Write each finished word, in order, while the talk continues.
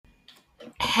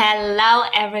Hello,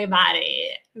 everybody.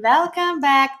 Welcome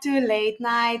back to Late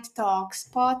Night Talks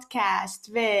podcast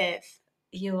with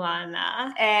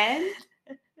Ioana. and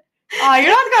oh, you're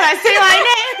not gonna say my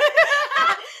name.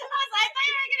 I thought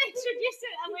you were gonna introduce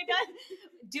it, and we don't.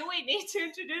 Do we need to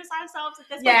introduce ourselves at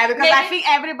this Yeah, point? because I think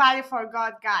everybody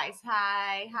forgot, guys.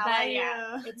 Hi, how But are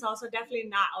yeah, you? it's also definitely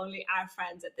not only our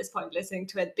friends at this point listening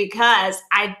to it, because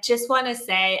I just want to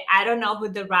say I don't know who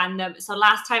the random. So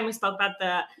last time we spoke about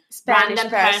the Spanish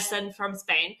random person from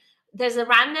Spain. There's a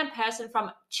random person from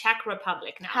Czech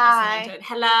Republic now Hi. listening to it.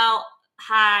 Hello,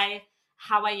 hi,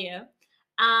 how are you?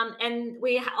 And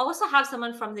we also have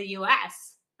someone from the US.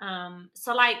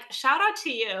 So like, shout out to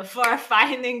you for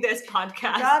finding this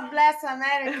podcast. God bless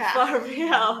America. For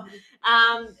real.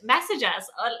 Message us.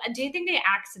 Do you think they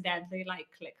accidentally like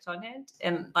clicked on it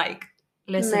and like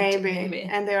listened to Maybe.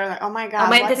 And they were like, "Oh my God, Oh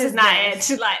my, what this is not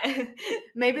this?" it. Like,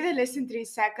 Maybe they listened 3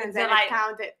 seconds They're and like, it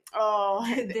counted. Oh,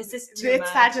 this is too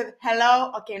it's much. such a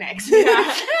hello. Okay, next.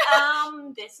 Yeah.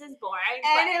 This is boring.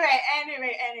 but-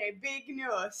 Anyway, big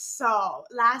news. So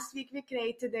last week we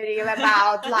created a reel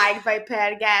about Liked by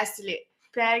Pierre Gasly.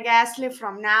 Pierre Gasly,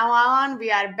 from now on,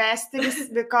 we are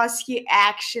besties because he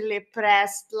actually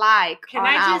pressed like Can on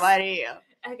I just- our reel.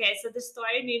 Okay, so the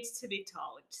story needs to be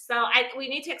told. So we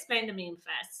need to explain the meme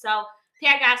first. So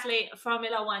Pierre Gasly,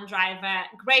 Formula One driver,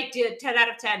 great dude, 10 out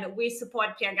of 10. We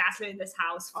support Pierre Gasly in this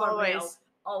house for real,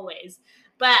 always.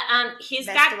 But he's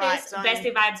Best got vibes this only.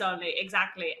 bestie vibes only,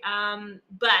 exactly.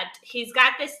 But he's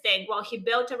got this thing. Well, he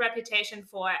built a reputation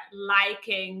for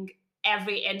liking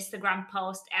every Instagram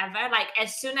post ever. Like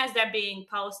as soon as they're being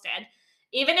posted,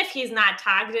 even if he's not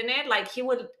tagged in it, like he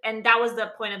would, and that was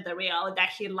the point of the reel, that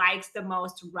he likes the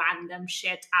most random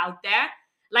shit out there.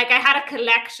 Like I had a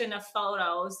collection of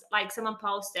photos, like someone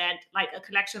posted like a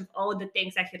collection of all the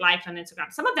things that he liked on Instagram.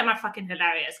 Some of them are fucking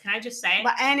hilarious. Can I just say?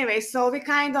 But anyway, so we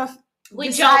kind of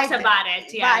joked about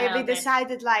it. Yeah, but we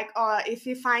decided like, if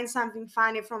we find something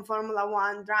funny from Formula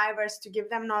One drivers, to give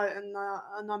them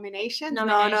nominations. No,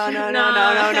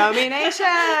 nominations.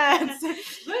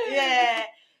 Yeah.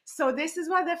 So this is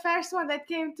what the first one that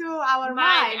came to our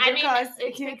mind, because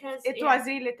it was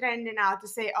really trendy now to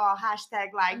say,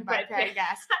 hashtag Liked by Pierre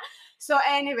Gasly. So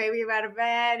anyway, we were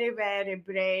very, very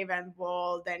brave and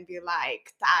bold, and we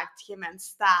like tagged him and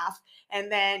stuff. And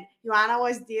then Ioana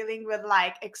was dealing with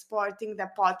like exporting the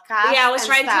podcast. Yeah, I was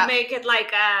trying to make it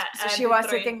like so she was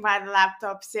sitting by the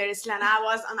laptop, seriously, and I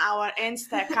was on our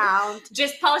Insta account.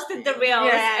 Just posted the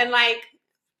reels, and like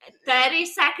 30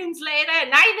 seconds later,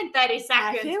 not even 30 seconds.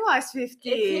 I think it was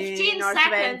 15 or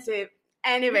seconds. 20.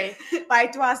 Anyway, but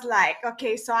it was like,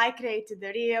 okay, so I created the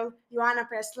reel. Ioana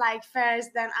pressed like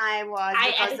first, then I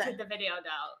edited the video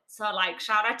though. So like,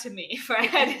 shout out to me for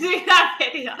editing that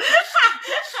video.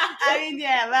 I mean,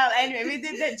 yeah, well, anyway, we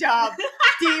did the job.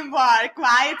 Teamwork.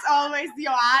 Why it's always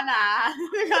Ioana?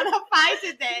 We're gonna fight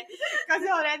today. Because we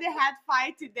already had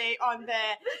fight today on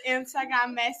the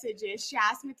Instagram messages. She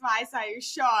asked me twice, are you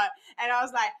sure? And I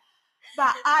was like,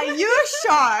 but are you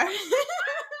sure?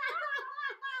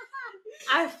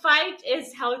 Our fight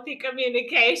is healthy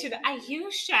communication. Are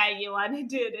you sure you want to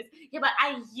do this? Yeah, but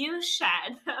are you sure?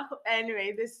 No.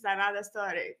 Anyway, this is another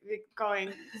story. We're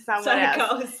going somewhere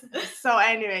else. So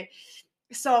anyway,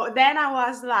 so then I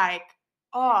was like,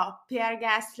 Pierre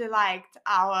Gasly liked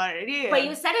our reel. But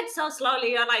you said it so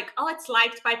slowly. You're like, it's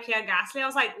liked by Pierre Gasly. I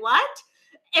was like, what?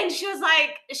 And she was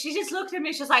like, she just looked at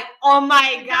me. She was like, oh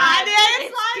my God,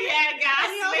 it's Pierre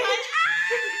Gasly.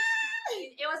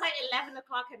 It was like 11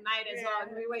 o'clock at night as well,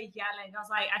 and we were yelling. I was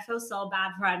like, I feel so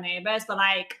bad for our neighbors, but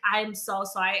like, I'm so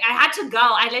sorry. I had to go.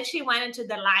 I literally went into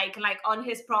the like on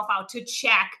his profile to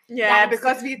check. Yeah,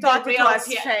 because we thought it was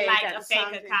fake, like a fake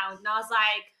account. And I was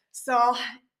like, so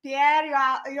Pierre, you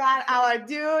are our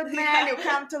dude, man. You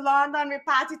come to London, we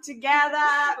party together.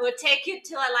 We'll take you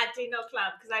to a Latino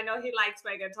club, because I know he likes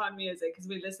reggaeton music, because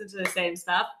we listen to the same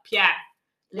stuff. Pierre,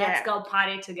 let's go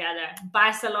party together.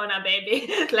 Barcelona, baby.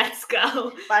 Let's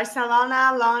go.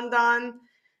 Barcelona, London,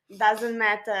 doesn't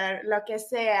matter. Lo que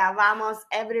sea, vamos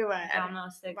everywhere.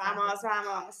 Vamos. Vamos. But so so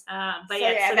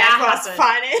that was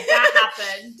funny. That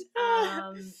happened.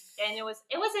 And it was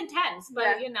intense.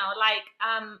 But you know, like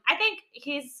I think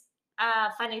he's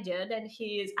a funny dude, and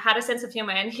he's had a sense of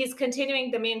humor, and he's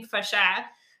continuing the meme for sure.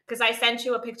 Because I sent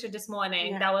you a picture this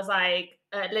morning that was like,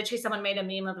 literally someone made a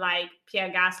meme of like Pierre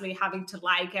Gasly having to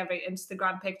like every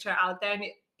Instagram picture out there, and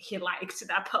he liked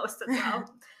that post as well.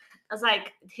 I was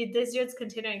like, this dude's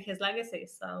continuing his legacy,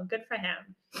 so good for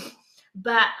him.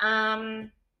 But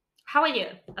How are you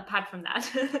apart from that?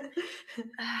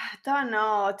 Don't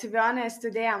know. To be honest,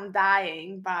 today I'm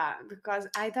dying, but because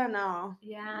I don't know.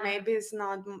 Yeah. Maybe it's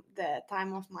not the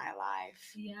time of my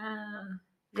life. Yeah.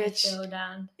 Which, I feel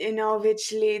that.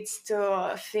 Which leads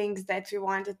to things that we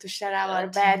wanted to share our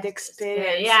bad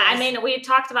experiences. Yeah, I mean, we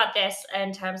talked about this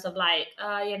in terms of like,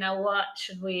 what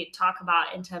should we talk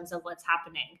about in terms of what's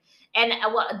happening? And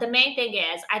the main thing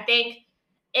is, I think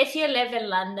if you live in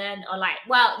London or like,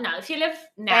 well, no, if you live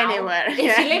now, anywhere, if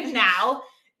you live now,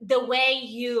 the way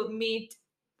you meet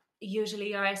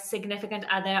usually your significant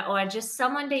other or just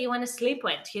someone that you want to sleep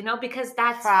with, because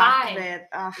that's fine.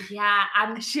 Yeah,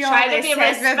 I'm trying to be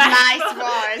respectful. Nice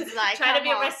words, like trying to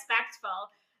be respectful,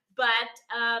 but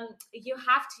you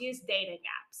have to use dating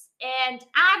apps. And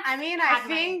I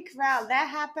think that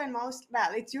happened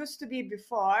it used to be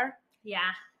before.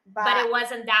 Yeah. But it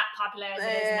wasn't that popular as it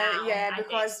is now. Yeah,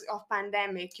 because of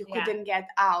pandemic, you couldn't get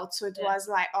out, so it was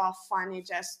like funny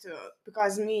just to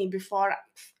because me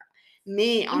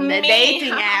on the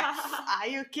dating app. Are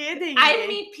you kidding me? I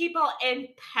meet people in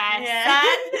person. Yeah.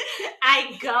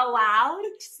 I go out.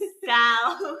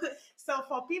 So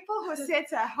for people who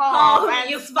sit at home and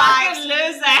you fucking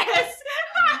losers.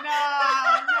 No.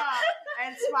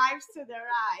 And swipes to the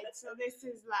right. So this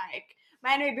is like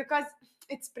anyway, because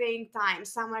it's springtime,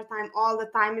 summertime, all the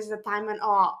time is the time when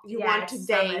you want to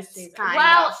date.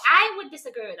 Well, I would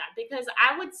disagree with that because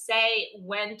I would say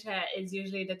winter is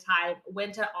usually the time,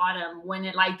 winter, autumn, when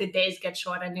the days get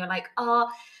short and you're like,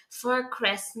 for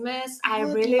Christmas, I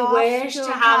really wish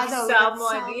to have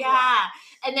someone. Yeah.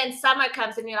 And then summer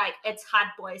comes and you're like, it's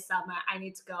hot boy summer. I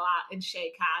need to go out and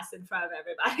shake ass in front of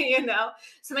everybody,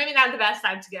 So maybe not the best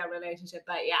time to get a relationship.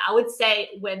 But yeah, I would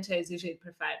say winter is usually the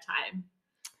preferred time.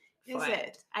 Is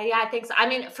it? Yeah, I think so. I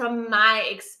mean, from my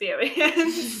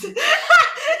experience.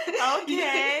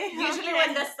 Okay. Usually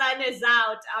when the sun is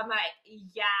out, I'm like,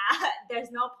 yeah,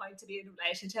 there's no point to be in a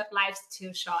relationship. Life's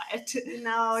too short.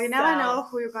 No, you never know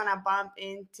who you're gonna bump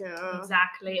into.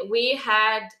 Exactly.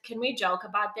 Can we joke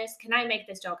about this? Can I make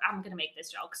this joke? I'm gonna make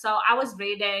this joke. So I was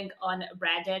reading on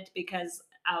Reddit because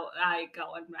I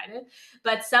go on Reddit,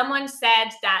 but someone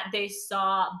said that they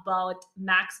saw both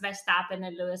Max Verstappen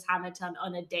and Lewis Hamilton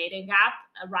on a dating app,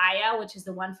 Raya, which is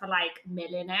the one for like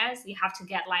millionaires. You have to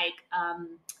get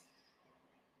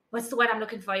what's the word I'm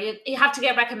looking for? You have to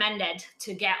get recommended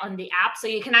to get on the app. So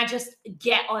you cannot just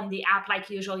get on the app like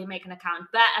usual, you make an account.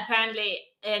 But apparently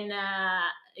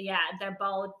they're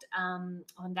both on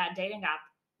that dating app,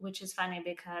 which is funny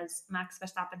because Max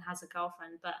Verstappen has a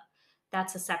girlfriend, but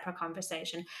that's a separate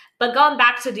conversation. But going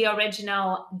back to the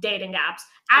original dating apps,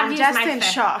 I'm just in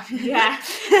shock. Yeah.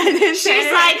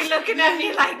 She's like looking at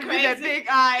me like crazy. With the big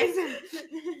eyes.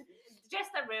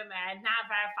 Just a rumor, not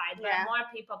verified. But more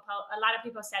people, a lot of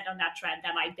people said on that thread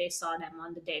that they saw them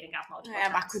on the dating app multiple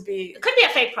times. That could be. It could be a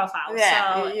fake profile.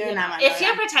 Yeah, so if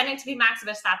you're pretending to be Max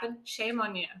Verstappen, shame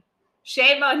on you.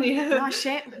 Shame on you. No,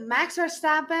 Max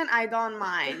Verstappen, I don't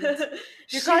mind.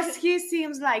 Because he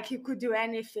seems like he could do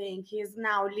anything. He's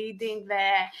now leading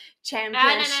the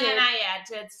championship. No, not yet.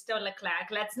 It's still Leclerc.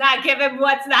 Let's not give him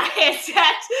what's not his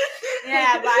yet.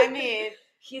 Yeah, but I mean...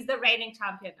 He's the reigning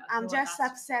champion. I'm just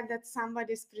upset that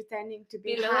somebody's pretending to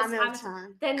be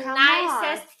Hamilton. The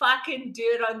nicest fucking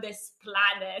dude on this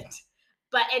planet.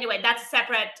 But anyway, that's a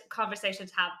separate conversation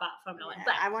to have about Formula 1.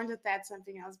 But I wanted to add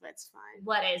something else, but it's fine.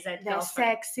 What is it? The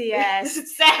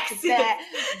sexiest, the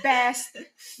best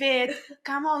fit.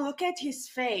 Come on, look at his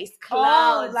face.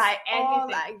 Clothes, all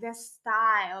the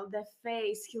style, the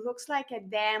face. He looks like a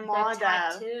damn model. The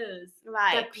tattoos,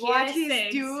 like the what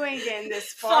he's doing in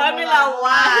this Formula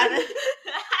 1.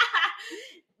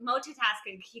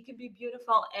 Multitasking. He can be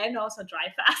beautiful and also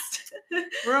drive fast.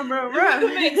 Vroom.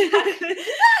 Exactly.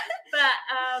 But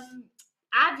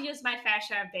I've used my fair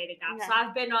share of dating apps. Yeah. So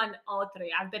I've been on all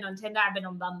three. I've been on Tinder, I've been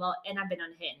on Bumble, and I've been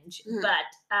on Hinge. Mm-hmm. But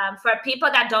for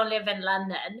people that don't live in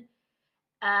London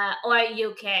or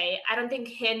UK, I don't think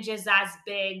Hinge is as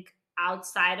big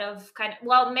outside of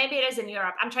maybe it is in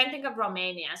Europe. I'm trying to think of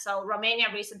Romania. So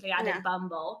Romania recently added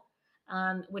Bumble,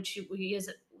 which we use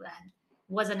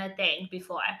wasn't a thing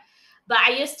before. But I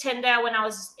used Tinder when I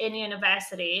was in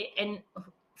university, and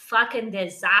fucking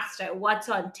disaster. What's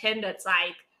on Tinder? It's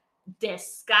like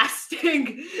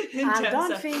disgusting.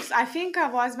 I think I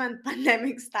was when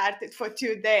pandemic started for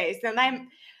 2 days, and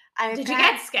Did you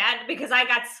get scared? Because I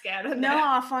got scared.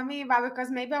 No, for me, but because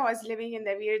maybe I was living in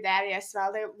the weird area as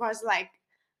well. There was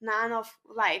none of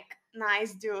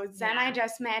nice dudes. Then I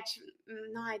just matched.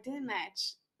 No, I didn't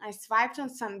match. I swiped on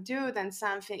some dude and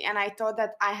something, and I thought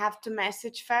that I have to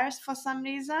message first for some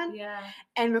reason. Yeah.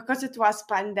 And because it was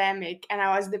pandemic and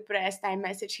I was depressed, I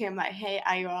messaged him like, "Hey,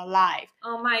 are you alive?"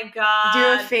 Oh my God. Do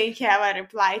you think he ever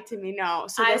replied to me? No.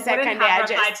 So the second day I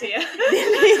just to you.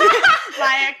 deleted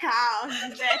my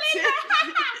account. That's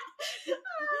it.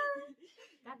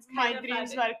 That's my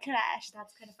dreams were crashed.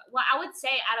 That's kind of fun. Well, I would say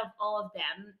out of all of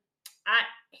them,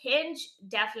 Hinge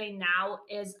definitely now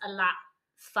is a lot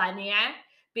funnier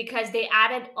because they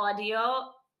added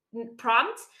audio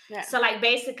prompts. Yeah. So like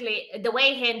basically the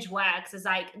way Hinge works is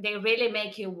like they really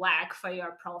make you work for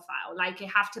your profile. Like you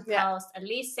have to post at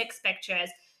least 6 pictures.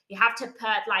 You have to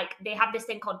put like, they have this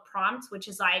thing called prompts, which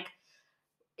is like,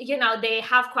 you know, they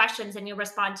have questions and you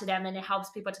respond to them and it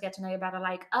helps people to get to know you better.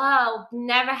 Like, oh,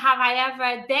 never have I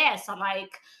ever this, or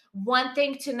like, one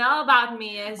thing to know about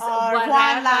me is whatever.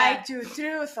 One lie, two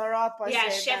truth, or opposite. Yeah,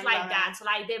 shit like that. So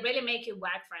like they really make you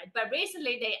work for it. But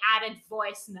recently they added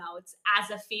voice notes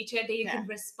as a feature that you can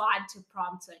respond to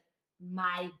prompts with.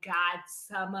 My God,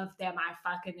 some of them are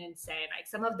fucking insane. Like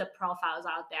some of the profiles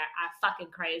out there are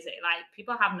fucking crazy. Like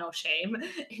people have no shame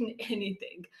in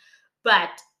anything. But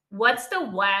what's the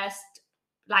worst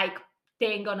like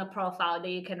thing on a profile that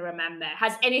you can remember?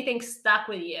 Has anything stuck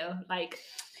with you? Like,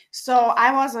 so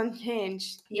I was on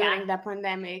Hinge during the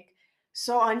pandemic.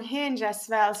 So on Hinge as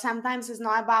well, sometimes it's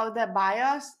not about the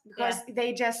bios because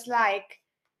they just like,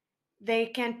 they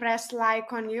can press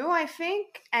like on you, I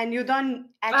think, and you don't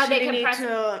actually need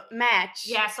to match.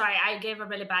 Yeah, sorry, I gave a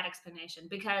really bad explanation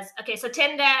because, okay, so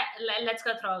Tinder, let's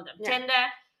go through all of them. Yeah. Tinder,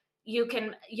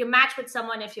 you match with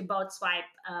someone if you both swipe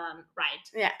right.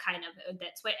 Yeah. Kind of.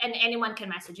 That's what, and anyone can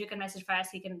message. You can message first,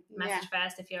 he can message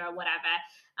first if you're whatever.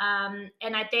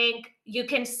 And I think you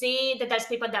can see that there's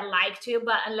people that liked you,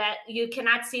 but unless you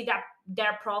cannot see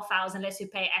their profiles unless you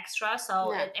pay extra.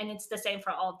 So and it's the same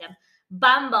for all of them.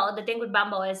 Bumble, the thing with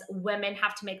Bumble is women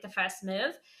have to make the first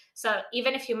move. So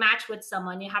even if you match with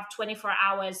someone, you have 24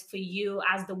 hours for you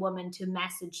as the woman to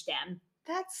message them.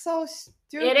 That's so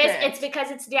stupid. It is. It's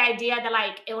because it's the idea that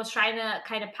like it was trying to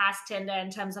kind of pass Tinder in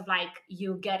terms of like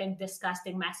you getting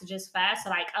disgusting messages first. So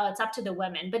like, oh, it's up to the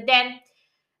women. But then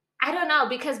I don't know,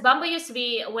 because Bumble used to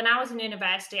be, when I was in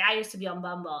university, I used to be on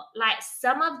Bumble. Like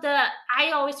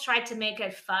I always tried to make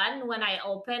it fun when I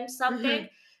opened something. Mm-hmm.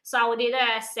 So I would either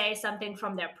say something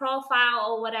from their profile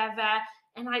or whatever.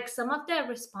 And like some of their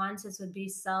responses would be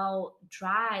so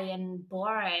dry and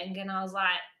boring. And I was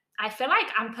like, I feel like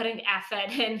I'm putting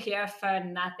effort in here for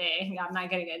nothing. I'm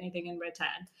not getting anything in return.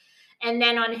 And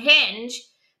then on Hinge,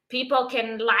 people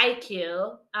can like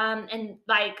you and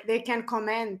like they can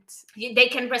comment. They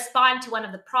can respond to one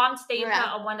of the prompts that you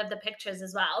put or one of the pictures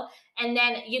as well. And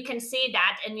then you can see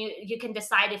that and you can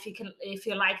decide if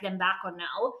you like them back or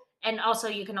no. And also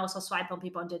you can also swipe on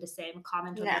people and do the same,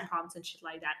 comment on their prompts and shit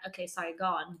like that. Okay, sorry, go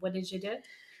on. What did you do?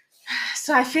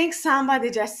 So I think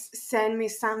somebody just sent me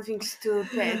something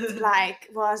stupid,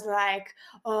 was like,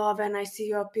 oh, when I see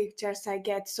your pictures, I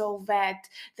get so wet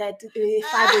that if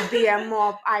I would be a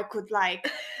mop, I could like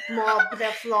mop the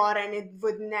floor and it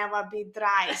would never be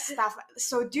dry, stuff.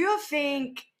 So do you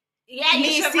think... Yeah,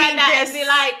 you should read that and be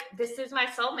like, this is my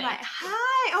soulmate. Like,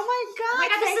 hi, oh my God,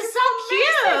 this is so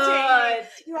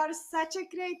cute. You are such a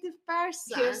creative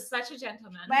person. You're such a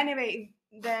gentleman. But anyway,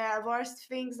 the worst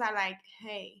things are like,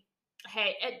 hey,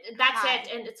 that's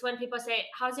it. And it's when people say,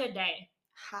 how's your day?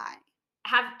 Hi.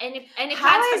 Have any plans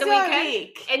for the weekend?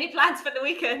 Any plans for the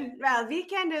weekend? Well,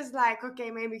 weekend is like,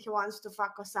 okay, maybe he wants to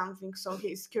fuck or something, so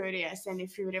he's curious. And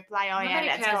if you reply, oh nobody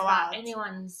let's cares go about out.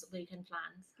 Anyone's weekend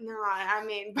plans. No, I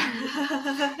mean,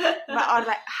 or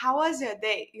like, how was your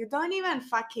day? You don't even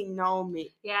fucking know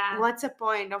me. Yeah. What's the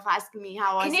point of asking me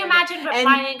how was? Can you imagine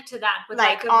replying to that with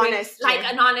like honest,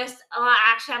 an honest? Oh,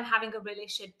 actually, I'm having a really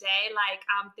shit day. Like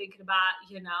I'm thinking about,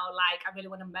 like I really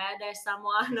want to murder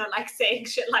someone, or like saying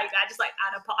shit like that, just like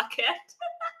out of pocket.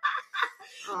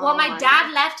 Well, my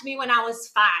dad left me when I was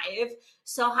 5.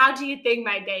 So how do you think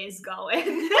my day is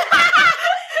going?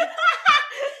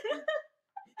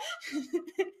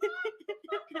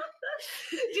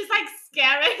 Just like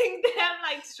scaring them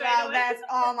like straight away.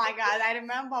 Oh my God, I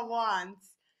remember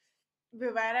once we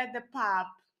were at the pub.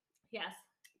 Yes.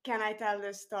 Can I tell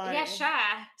this story? Yeah, sure.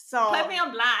 So put me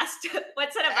on blast.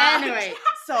 What's it about? Anyway,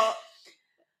 so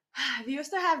we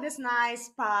used to have this nice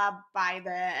pub by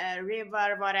the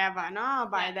river, whatever, no?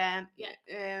 By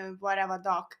the whatever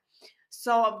dock.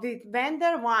 So we went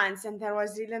there once and there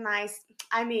was really nice.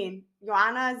 I mean,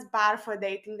 Joanna's bar for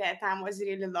dating that time was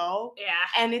really low.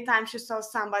 Yeah. Anytime she saw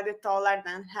somebody taller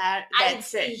than her,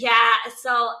 that's it. Yeah.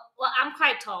 So, well, I'm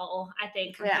quite tall, I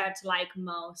think, compared to like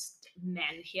most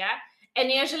men here. And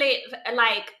usually,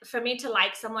 like, for me to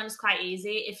like someone is quite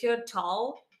easy. If you're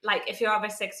tall, like if you're over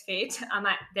 6 feet, I'm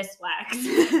like, this works.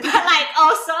 But like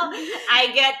also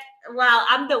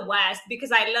I'm the worst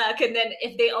because I look, and then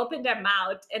if they open their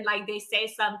mouth and like they say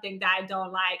something that I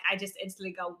don't like, I just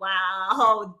instantly go,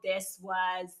 wow, this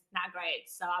was not great.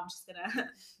 So I'm just gonna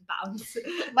bounce.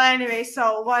 But anyway,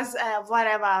 so was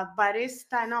whatever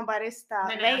barista, No, waiter.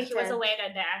 he was a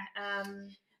waiter there.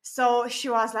 So she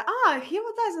was like, oh, he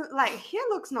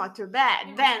looks not too bad.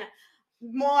 Yeah. Then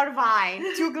more wine,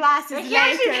 2 glasses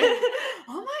later.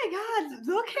 Oh my God,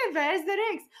 look at where's the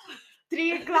rings?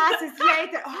 3 glasses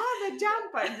later, oh, the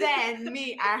jumper. Then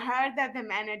I heard that the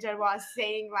manager was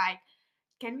saying like,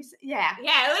 can we say, yeah, we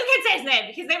can say his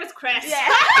name. His name is Chris. Yeah.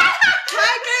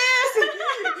 Hi,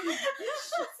 Chris.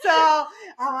 So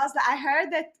I heard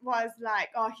that was like,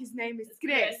 oh, his name is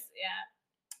Chris. Yeah.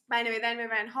 But anyway, then we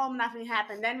went home, nothing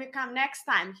happened. Then we come next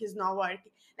time, he's not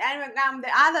working. Then we come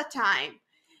the other time,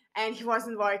 and he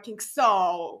wasn't working.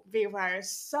 So we were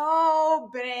so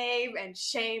brave and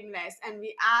shameless. And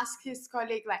we asked his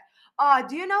colleague, like, oh,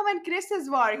 do you know when Chris is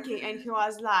working? And he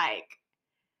was like,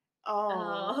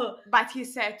 oh. But he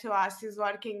said to us he's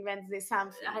working Wednesday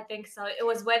something. I think so. It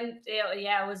was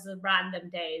it was random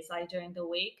days, like during the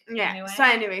week. Yeah.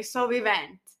 Anyway. So we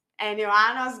went. And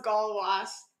Joanna's goal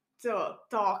was to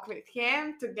talk with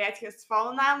him, to get his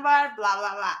phone number, blah,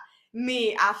 blah, blah.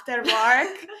 Me, after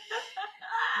work,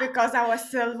 because I was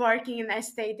still working in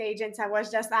estate agents, I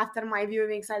was just after my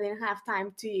viewings, I didn't have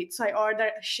time to eat. So I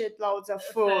ordered shitloads of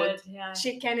food,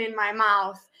 chicken in my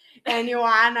mouth. And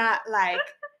Joanna,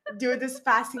 like, do this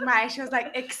passing by. She was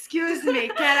like, excuse me,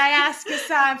 can I ask you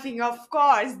something? Of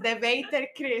course, the waiter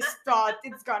Chris thought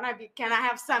it's gonna be, can I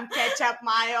have some ketchup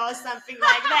mayo or something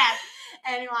like that?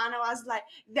 And Joanna was like,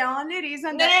 the only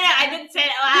reason No, I didn't say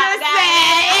that.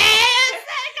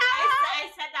 I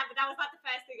said that, but that was not the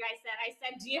first thing I said. I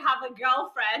said, do you have a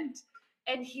girlfriend?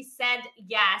 And he said,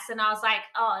 yes. And I was like,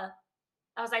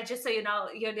 just so you know,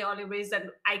 you're the only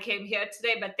reason I came here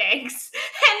today, but thanks.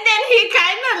 And then he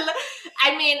kind of,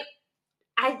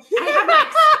 I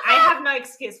have no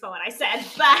excuse for what I said,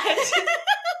 but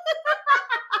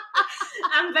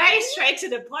I'm very straight to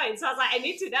the point. So I was like, I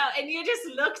need to know. And you just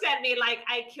looked at me like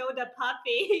I killed a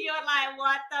puppy. You're like,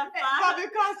 what the fuck? But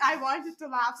because I wanted to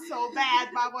laugh so bad,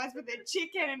 but I was with the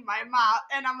chicken in my mouth.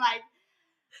 And I'm like,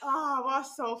 oh, it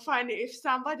was so funny. If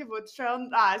somebody would film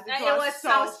us, it was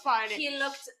so funny. He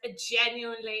looked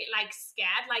genuinely like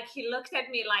scared. Like he looked at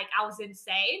me like I was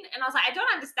insane. And I was like, I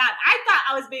don't understand. I thought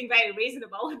I was being very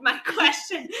reasonable with my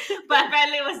question, but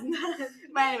apparently it was not.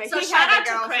 But anyway, so shout out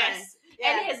to Chris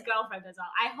and his girlfriend as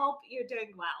well. I hope you're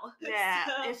doing well. Yeah,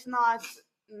 if not,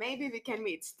 maybe we can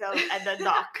meet still at the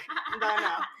dock. Don't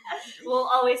know. We'll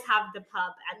always have the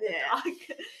pub at the dock.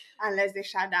 Unless they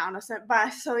shut down or something.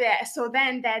 But so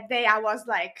then that day I was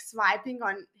like swiping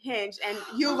on Hinge and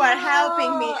you were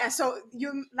helping me. And so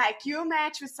you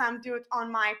matched with some dude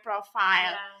on my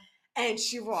profile. Yeah. And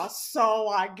she was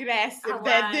so aggressive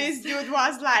that this dude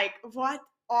was like, what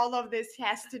all of this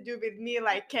has to do with me?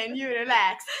 Like, can you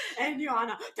relax? And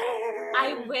Joanna,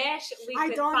 I wish we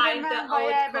could find the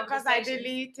old because I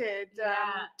deleted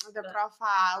the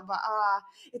profile, but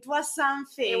it was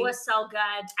something. It was so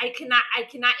good. I cannot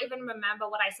even remember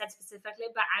what I said specifically,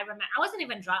 but I remember I wasn't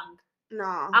even drunk.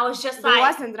 No, I was just I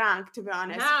wasn't drunk, to be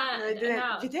honest.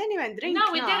 No, we didn't even drink. No,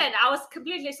 we didn't. I was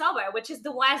completely sober, which is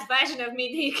the worst version of me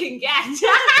that you can get.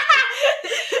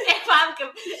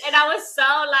 And I was so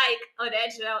like on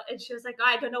edge, and she was like, oh,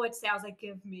 I don't know what to say. I was like,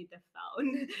 give me the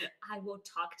phone. I will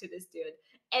talk to this dude.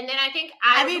 And then I think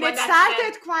it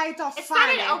started quite funny. It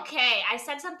started okay. I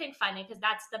said something funny because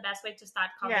that's the best way to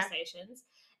start conversations.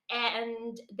 Yeah.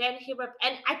 And then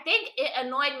and I think it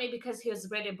annoyed me because he was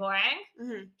really boring.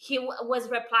 Mm-hmm. He was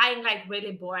replying like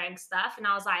really boring stuff. And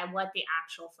I was like, what the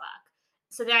actual fuck?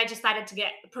 So then I just started to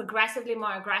get progressively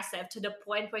more aggressive to the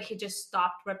point where he just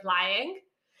stopped replying.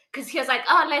 Because he was like,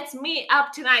 oh, let's meet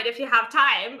up tonight if you have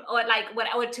time. Or like,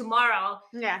 or tomorrow.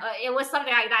 Yeah. It was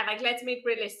something like that. Like, let's meet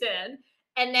really soon.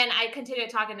 And then I continued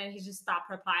talking and he just stopped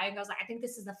replying. I was like, I think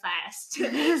this is the first.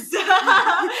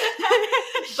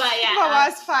 But yeah. What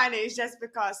was funny is just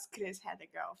because Chris had a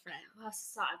girlfriend.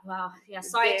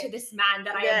 Sorry to this man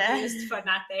that I abused for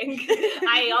nothing.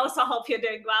 I also hope you're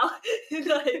doing well.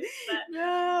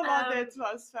 That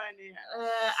was funny.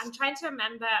 I'm trying to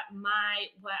remember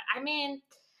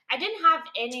I didn't have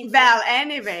any. Well,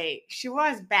 anyway, she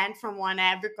was banned from one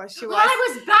app because she was. I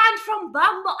was banned from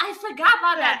Bumble. I forgot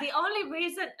about that. The only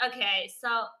reason. Okay,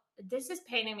 so this is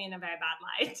painting me in a very bad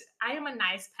light. I am a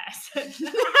nice person.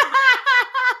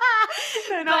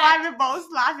 No, I'm both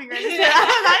laughing when you say I'm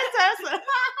a nice person.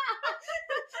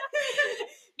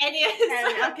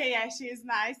 Anyways, okay, yeah, she is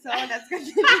nice, so that's good.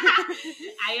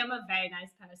 I am a very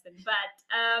nice person, but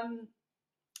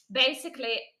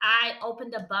basically, I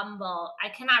opened a Bumble. I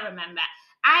cannot remember.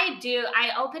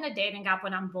 I open a dating app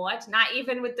when I'm bored, not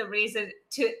even with the reason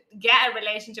to get a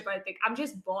relationship or anything. I'm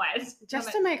just bored.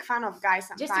 Just to make fun of guys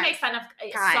sometimes. Just to make fun of,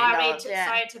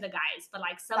 sorry to the guys, but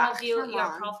like some of you,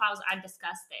 your profiles are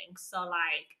disgusting. So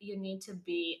like you need to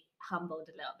be humbled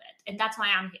a little bit. And that's why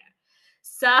I'm here.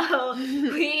 So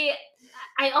I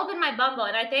opened my Bumble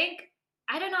and I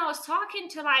don't know, I was talking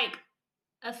to like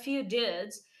a few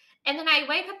dudes. And then I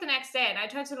wake up the next day and I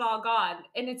tried to log on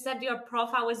and it said your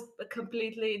profile was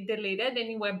completely deleted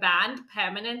and you were banned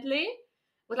permanently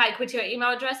with your email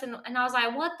address. And I was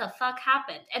like, what the fuck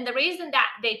happened? And the reason that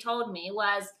they told me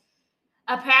was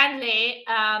apparently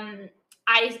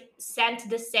I sent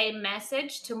the same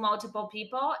message to multiple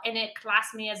people and it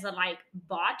classed me as a like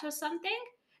bot or something.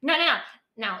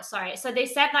 No, sorry. So they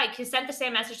said like you sent the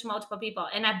same message to multiple people,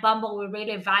 and at Bumble we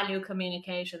really value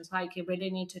communications. Like you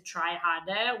really need to try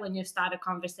harder when you start a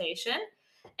conversation.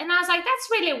 And I was like,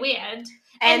 that's really weird.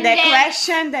 And the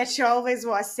question that she always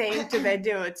was saying to the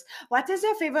dudes, what is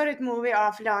your favorite movie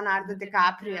of Leonardo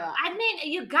DiCaprio? I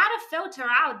mean, you gotta filter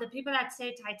out the people that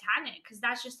say Titanic because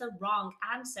that's just a wrong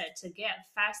answer to give,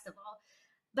 first of all.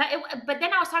 But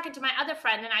then I was talking to my other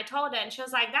friend and I told her and she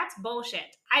was like, that's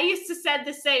bullshit. I used to send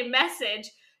the same message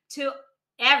to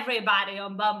everybody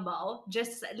on Bumble,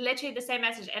 just literally the same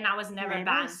message, and I was never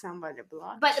banned. Somebody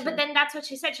blocked. But then that's what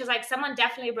she said. She was like, someone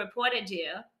definitely reported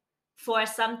you for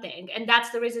something, and that's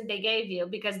the reason they gave you,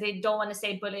 because they don't want to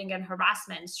say bullying and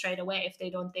harassment straight away if they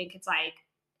don't think it's like,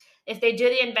 if they do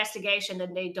the investigation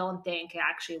and they don't think it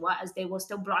actually was, they will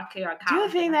still block your account. Do you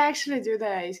think they actually do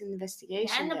the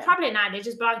investigation? Yeah, and probably not. They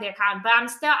just blocked the account. But I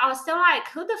was still like,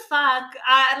 who the fuck?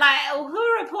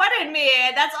 Who reported me?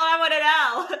 That's all I want to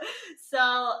know. So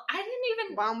I didn't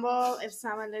even Bumble. If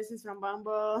someone listens from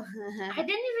Bumble, I didn't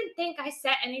even think I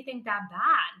said anything that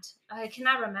bad. I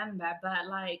cannot remember, but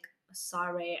like.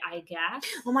 Sorry, I guess.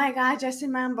 Oh my god, just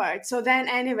remembered. So then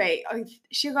anyway,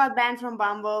 she got banned from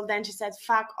Bumble. Then she said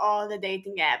fuck all the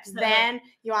dating apps. Then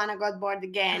Joanna got bored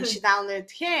again. She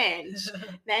downloaded Hinge.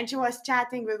 Then she was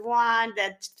chatting with one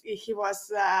that he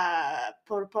was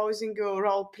proposing a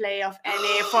role play of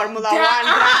any Formula 1 driver.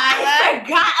 I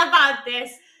forgot about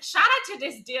this. Shout out to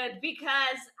this dude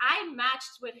because I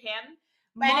matched with him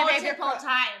multiple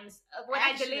times when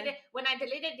I deleted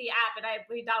the app and I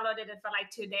re-downloaded it for like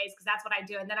 2 days because that's what I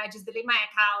do, and then I just delete my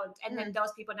account and then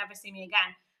those people never see me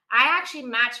again. I actually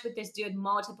matched with this dude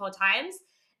multiple times,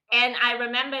 and I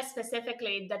remember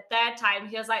specifically the third time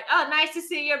he was like, oh, nice to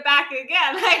see you're back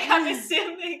again. Like I'm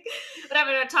assuming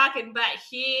whatever we're talking, but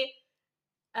he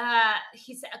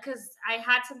said, because I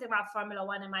had something about Formula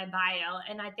 1 in my bio,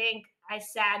 and I think I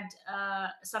said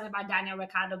something about Daniel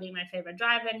Ricciardo being my favorite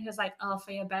driver, and he was like, oh,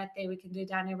 for your birthday we can do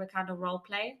Daniel Ricciardo role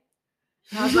play.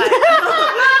 And I was like,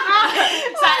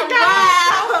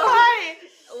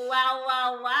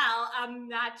 wow, I'm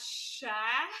not sure.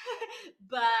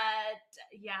 But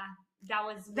yeah, that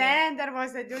was weird. Then there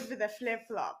was a dude with the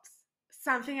flip-flops.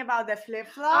 Something about the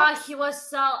flip-flops. Oh, he was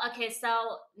so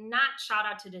not shout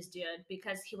out to this dude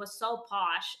because he was so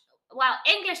posh. Well,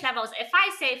 English levels, if I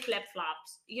say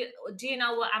flip-flops, do you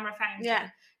know what I'm referring to? Yeah.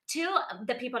 To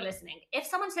the people listening, if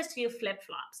someone says to you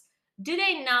flip-flops, do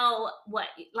they know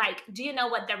do you know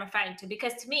what they're referring to?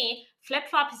 Because to me,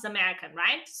 flip-flop is American,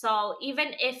 right? So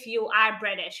even if you are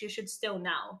British, you should still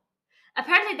know.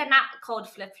 Apparently, they're not called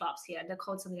flip-flops here. They're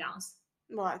called something else.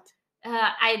 What?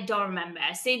 I don't remember.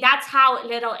 See, that's how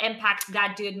little impact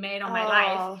that dude made on my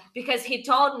life, because he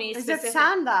told me. Is it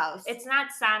sandals? It's not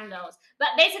sandals, but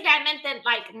basically I meant that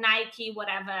like Nike,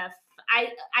 whatever. I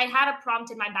had a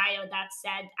prompt in my bio that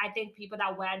said, I think people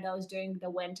that wear those during the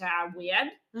winter are weird.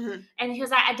 Mm-hmm. And he was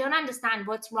like, I don't understand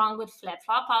what's wrong with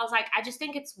flip-flop. I was like, I just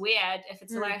think it's weird if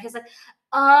it's weird. He's like,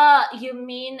 you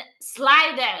mean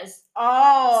sliders?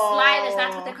 Oh, sliders,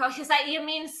 that's what they're called. She's like, you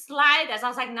mean sliders? I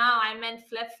was like, no, I meant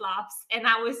flip-flops. And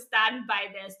I was stunned by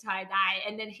this tie-dye.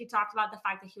 And then he talked about the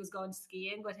fact that he was going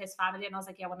skiing with his family, and I was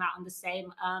like, yeah, we're not on the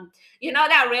same you know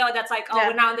that reel that's like,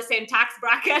 we're not on the same tax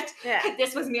bracket.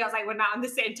 This was me. I was like, we're not on the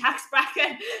same tax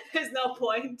bracket. There's no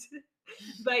point.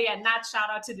 But yeah, not shout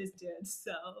out to this dude.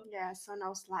 So yeah, so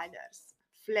no sliders,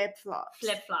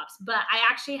 flip-flops. But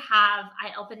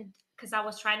I opened, because I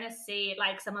was trying to see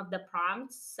like some of the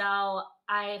prompts. So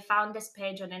I found this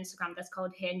page on Instagram that's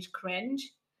called Hinge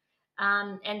Cringe.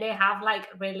 And they have like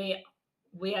really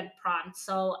weird prompts.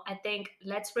 So I think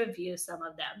let's review some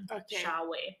of them, shall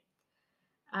we?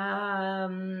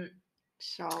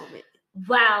 Shall we?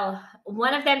 Well,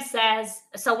 one of them says,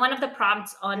 so one of the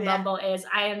prompts on Bumble is,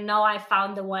 I know I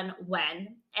found the one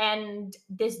when. And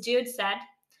this dude said,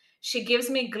 she gives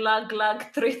me glug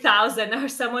glug 3000 or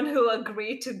someone who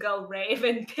agreed to go rave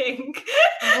in pink.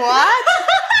 What?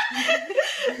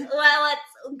 Well,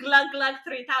 it's glug glug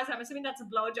 3000. I'm assuming that's a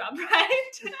blowjob,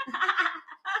 right?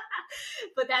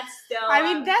 But that's still... I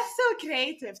mean, that's so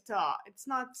creative, though. It's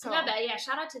not so... No, but yeah,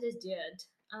 shout out to this dude.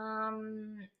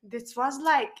 This was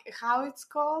like, how it's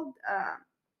called?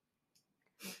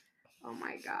 Oh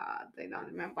my God, I don't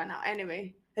remember now.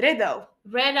 Anyway, riddle.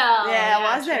 Yeah, it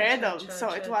was a riddle. So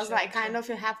it was like kind of,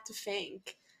 you have to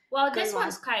think. Well, this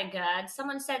one's quite good.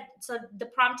 Someone said, so the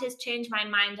prompt is change my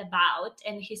mind about,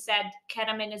 and he said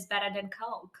ketamine is better than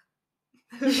Coke.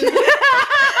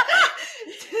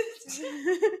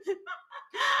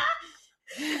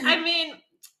 I mean,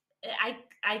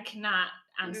 I cannot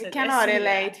answer. We cannot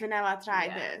relate. We never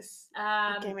tried this.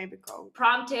 Okay, maybe Coke.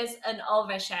 Prompt is an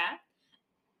overshare.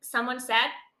 Someone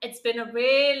said it's been a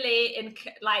really, in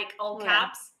like all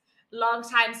caps, long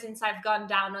time since I've gone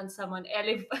down on someone.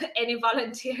 Any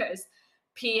volunteers?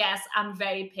 P.S. I'm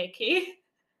very picky.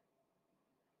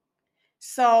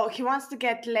 So he wants to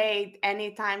get laid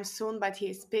anytime soon, but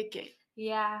he's picky.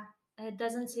 Yeah, it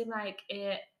doesn't seem like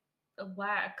it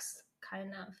works,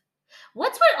 kind of.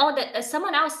 What's with all the...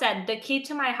 someone else said the key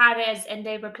to my heart is, and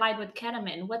they replied with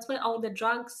ketamine. What's with all the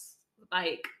drugs?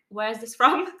 Like, where is this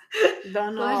from?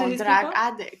 Don't know. Drug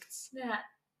addicts. Yeah.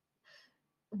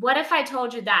 What if I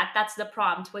told you that? That's the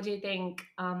prompt. What do you think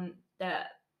the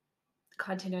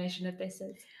continuation of this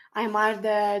is? I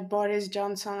murdered Boris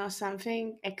Johnson or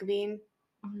something. A queen.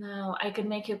 No, I could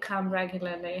make you come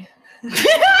regularly.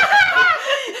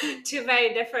 Two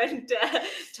very different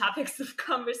topics of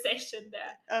conversation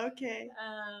there. Okay.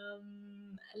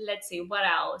 Let's see, what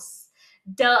else?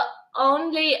 The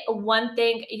only one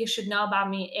thing you should know about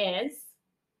me is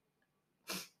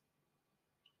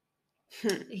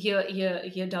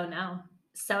you don't know.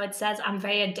 So it says I'm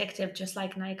very addictive, just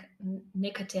like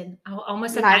nicotine. I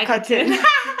almost said nicotine.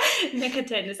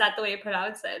 Nicotine, is that the way you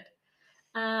pronounce it?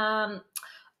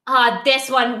 This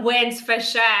one wins for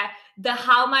sure. The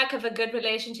hallmark of a good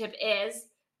relationship is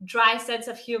dry sense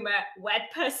of humor,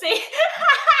 wet pussy.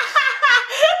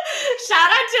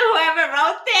 Shout out to whoever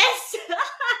wrote this.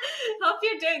 Hope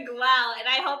you're doing well, and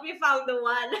I hope you found the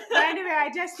one. But anyway, I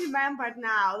just remembered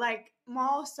now, like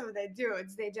most of the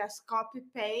dudes, they just copy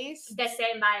paste the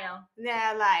same bio.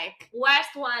 They're like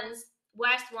worst ones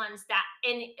that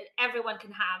everyone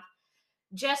can have.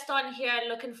 Just on here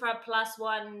looking for a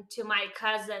 +1 to my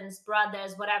cousin's,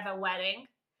 brother's, whatever wedding.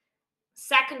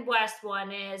 Second worst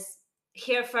one is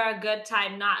here for a good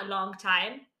time, not a long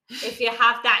time. If you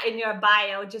have that in your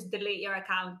bio, just delete your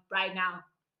account right now.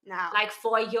 Like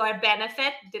for your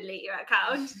benefit, delete your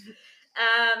account.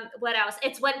 What else?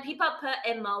 It's when people put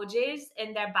emojis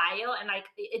in their bio, and like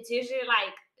it's usually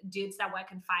like dudes that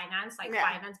work in finance, like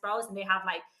finance bros, and they have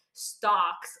like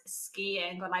stocks,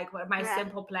 skiing, or like what my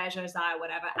simple pleasures are,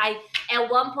 whatever. At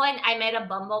one point I made a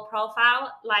Bumble profile,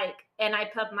 like, and I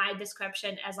put my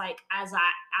description as I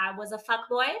was a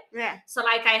fuckboy. Yeah. So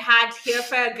like I had here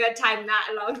for a good time, not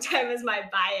a long time as my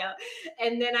bio.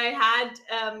 And then I had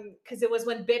because it was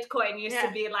when Bitcoin used to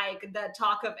be like the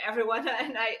talk of everyone,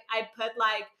 and I put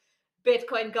like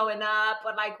Bitcoin going up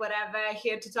or like whatever,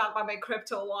 here to talk about my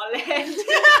crypto wallet.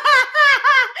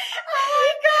 Oh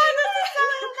my god, this is so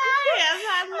hilarious. I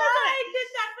did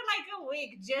that for like a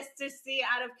week just to see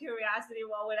out of curiosity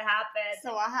what would happen.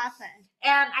 So what happened?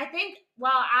 And I think,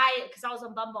 because I was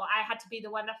on Bumble, I had to be the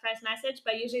one that first messaged,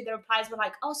 but usually the replies were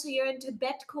like, oh, so you're into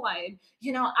Bitcoin.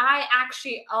 You know, I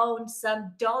actually own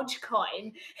some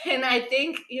Dogecoin, and I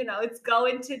think, it's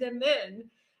going to the moon.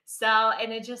 So,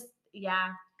 and it just,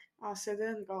 Oh, so it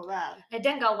didn't go well. It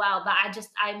didn't go well, but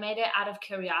I made it out of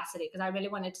curiosity because I really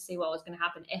wanted to see what was going to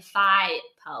happen if I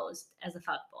posed as a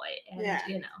fuckboy,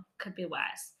 and could be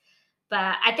worse.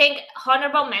 But I think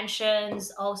honorable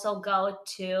mentions also go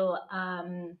to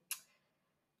I'm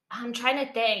trying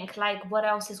to think like what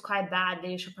else is quite bad that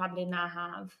you should probably not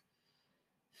have.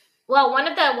 Well, one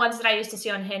of the ones that I used to see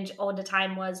on Hinge all the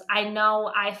time was, I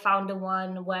know I found the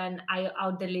one when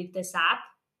I'll delete this app.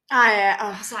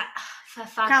 I was like,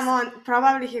 come on,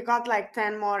 probably he got like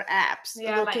 10 more apps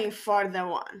looking for the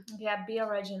one. Yeah, be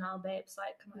original, babes.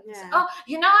 Like, come on. Yeah. Oh,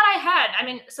 you know what I heard? I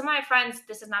mean, some of my friends,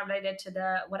 this is not related to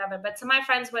the whatever, but some of my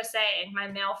friends were saying, my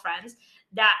male friends,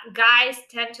 that guys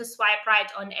tend to swipe right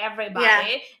on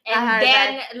everybody and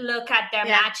then look at their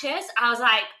matches. I was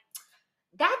like,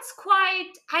 that's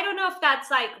quite, I don't know if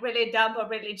that's like really dumb or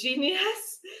really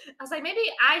genius. I was like, maybe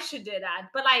I should do that.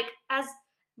 But like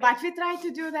but we tried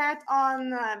to do that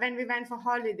on when we went for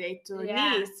holiday to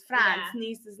Nice, France.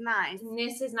 Nice is nice.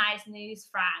 Nice is nice. Nice,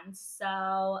 France.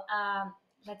 So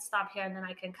let's stop here and then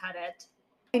I can cut it.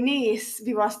 In Nice,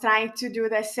 we was trying to do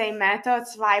the same method,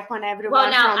 swipe on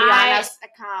everyone from Liana's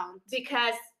account.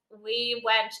 Because we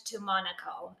went to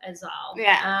Monaco as well.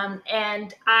 Yeah.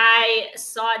 And I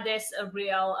saw this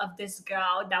reel of this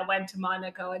girl that went to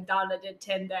Monaco and downloaded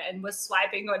Tinder and was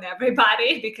swiping on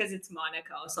everybody because it's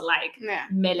Monaco. So like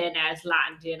millionaires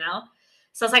land, you know?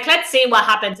 So I was like, let's see what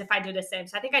happens if I do the same.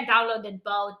 So I think I downloaded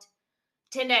both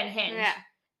Tinder and Hinge. Yeah.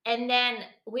 And then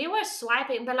we were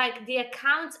swiping, but like the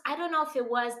accounts, I don't know if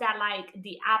it was that like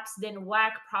the apps didn't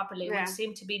work properly, which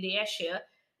seemed to be the issue.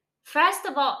 First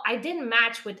of all, I didn't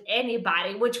match with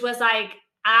anybody, which was like,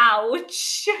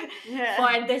 ouch,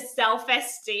 for the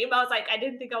self-esteem. I was like, I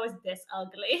didn't think I was this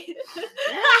ugly.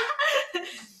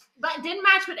 But didn't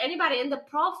match with anybody. And the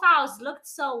profiles looked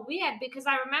so weird because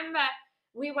I remember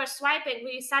we were swiping,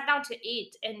 we sat down to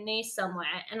eat in Nice somewhere,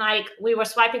 and like we were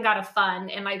swiping out of fun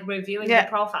and like reviewing the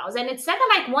profiles. And it said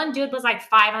that like one dude was like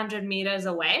 500 meters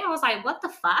away. I was like, what the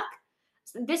fuck?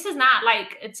 This is not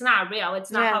like, it's not real. It's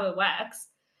not how it works.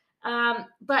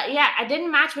 But yeah, I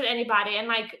didn't match with anybody, and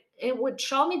like it would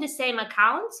show me the same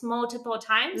accounts multiple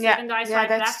times, even though I swiped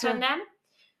left on them.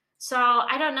 So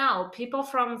I don't know, people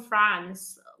from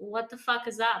France, what the fuck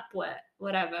is up with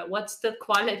whatever? What's the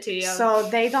quality of? So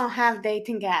they don't have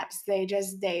dating apps. They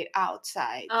just date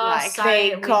outside.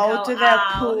 They go to the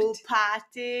pool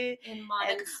party in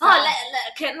Monaco.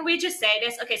 Can we just say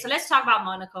this? Okay, so let's talk about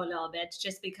Monaco a little bit,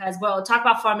 just because we'll talk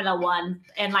about Formula One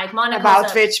and like Monaco.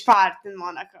 About which part in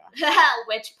Monaco?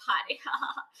 Which party?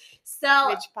 So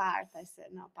which part? I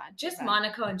said no part. Just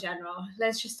Monaco in general.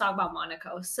 Let's just talk about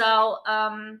Monaco. So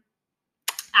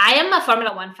I am a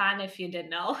Formula One fan, if you didn't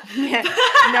know.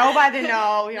 Nobody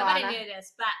knows. Nobody knew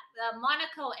this, but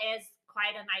Monaco is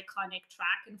quite an iconic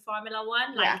track in Formula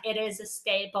One. Like it is a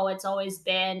staple. It's always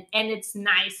been, and it's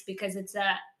nice because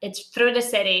it's through the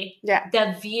city. Yeah.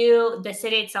 The view, the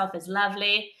city itself is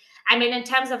lovely. I mean, in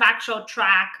terms of actual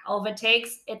track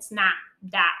overtakes, it's not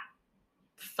that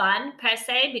fun per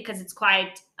se because it's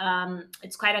quite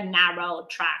a narrow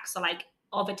track. So like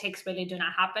overtakes really do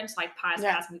not happen. So like cars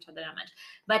passing each other that much,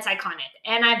 but it's iconic.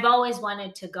 And I've always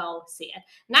wanted to go see it,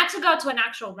 not to go to an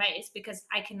actual race because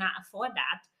I cannot afford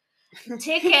that.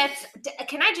 Tickets.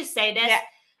 Can I just say this? Yeah.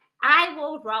 I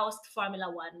will roast Formula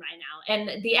One right now,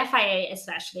 and the FIA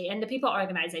especially, and the people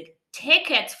organizing.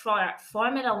 Tickets for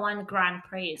Formula One Grand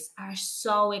Prix are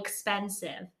so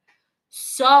expensive.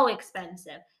 So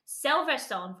expensive.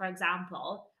 Silverstone, for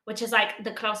example, which is like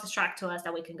the closest track to us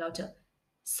that we can go to,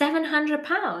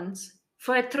 £700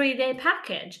 for a 3-day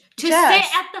package to sit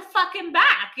at the fucking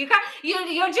back. You can't.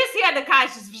 You'll just hear the car.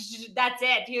 That's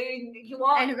it. You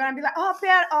won't. And you're gonna be like, oh,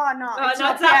 Pierre. Oh no, it's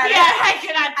not Pierre.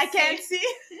 I can't see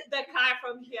the car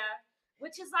from here.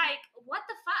 Which is like, what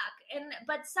the fuck?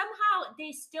 But somehow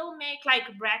they still make like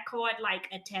record like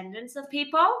attendance of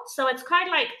people. So it's quite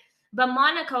like, but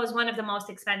Monaco is one of the most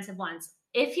expensive ones.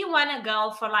 If you want to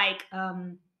go for like,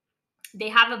 they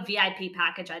have a VIP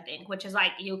package, I think, which is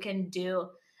like you can do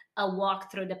a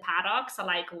walk through the paddock. So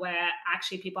like where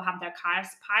actually people have their cars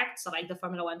parked. So like the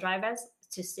Formula One drivers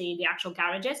to see the actual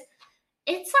garages.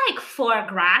 It's like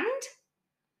 $4,000.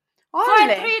 For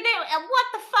 3 days. And what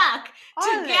the fuck?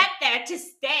 To get there, to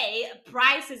stay,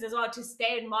 prices as well, to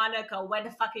stay in Monaco. Where the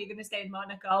fuck are you going to stay in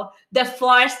Monaco? The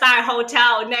 4-star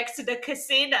hotel next to the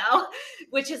casino,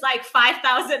 which is like $5,000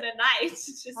 a night.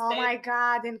 My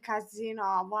God, in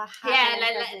casino. What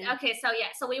happened? Okay,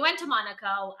 so we went to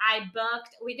Monaco.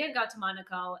 We did go to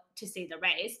Monaco to see the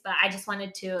race, but I just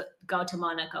wanted to go to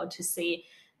Monaco to see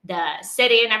the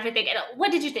city and everything. And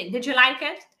what did you think? Did you like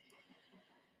it?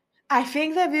 I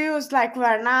think the views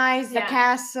were nice. The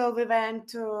castle, we went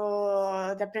to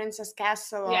the Princess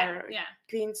Castle or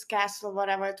Queen's Castle,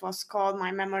 whatever it was called.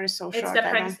 My memory is so short. It's the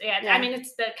Prince. I mean,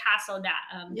 it's the castle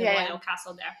that the royal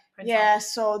castle there.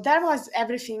 Prince so that was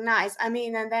everything nice. I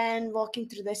mean, and then walking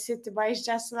through the city, but it's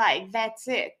just like that's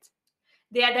it.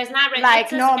 Yeah, there's not really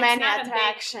many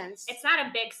attractions. It's not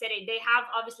a big city. They have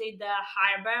obviously the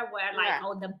harbor where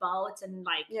all the boats and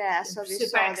so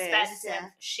super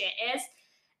expensive shit is.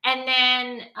 And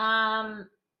then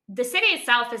the city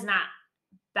itself is not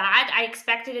bad. I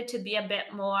expected it to be a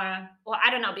bit more, well, I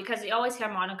don't know, because you always hear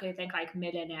Monaco, you think like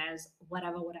millionaires,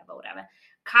 whatever.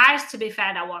 Cars, to be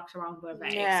fair, that walked around were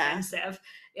very expensive.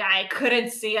 Yeah, I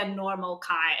couldn't see a normal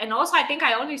car. And also, I think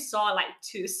I only saw like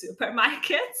 2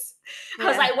 supermarkets. I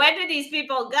was like, where do these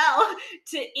people go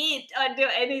to eat or do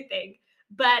anything?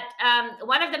 But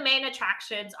one of the main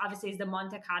attractions, obviously, is the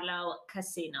Monte Carlo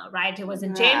Casino, right? It was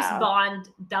in James Bond,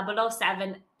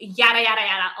 007, yada, yada,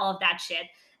 yada, all of that shit.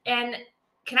 And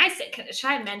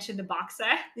should I mention the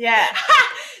boxer? Yeah.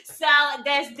 So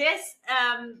there's this,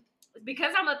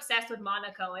 because I'm obsessed with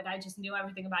Monaco and I just knew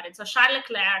everything about it. So Charles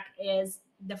Leclerc is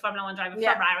the Formula 1 driver,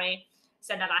 Ferrari,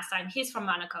 said that last time. He's from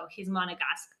Monaco. He's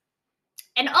Monegasque.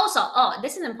 And also,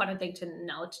 this is an important thing to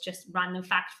note, just random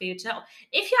fact for you to know.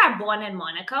 If you are born in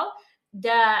Monaco,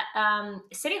 the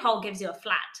city hall gives you a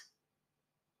flat.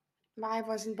 I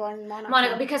wasn't born in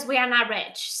Monaco. Because we are not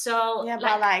rich. So yeah,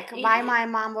 but why my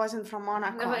mom wasn't from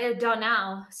Monaco? I don't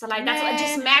know. So that's why,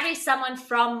 just marry someone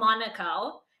from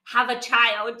Monaco, have a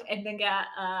child, and then get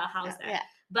a house there. Yeah.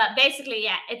 But basically,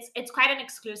 it's quite an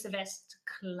exclusivist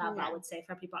club, I would say,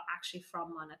 for people actually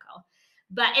from Monaco.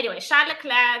 But anyway, Charles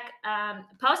Leclerc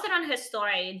posted on his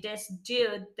story this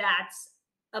dude that's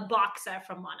a boxer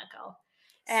from Monaco.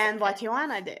 And what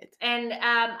Ioana did. And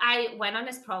I went on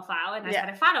his profile and I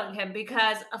started following him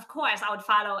because, of course, I would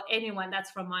follow anyone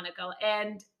that's from Monaco.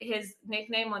 And his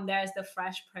nickname on there is the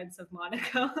Fresh Prince of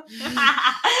Monaco.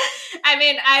 I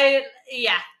mean,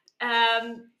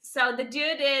 so the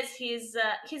dude he's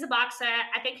a boxer.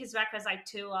 I think his record is like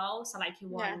 2-0. So like he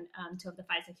won 2 of the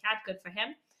fights that he had. Good for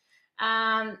him.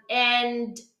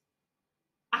 And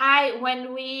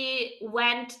when we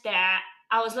went there,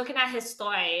 I was looking at his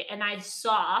story and I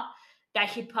saw that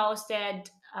he posted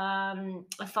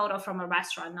a photo from a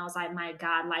restaurant. And I was like, my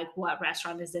God, like what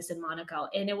restaurant is this in Monaco?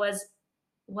 And it was,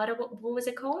 what was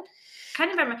it called?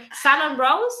 Can't even remember. Salon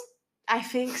Rose? I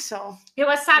think so. It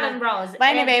was Salon Rose.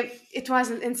 But anyway, it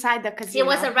wasn't inside the casino. It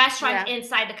was a restaurant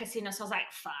inside the casino. So I was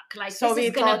like, fuck. Like, so this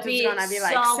is going to be like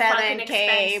so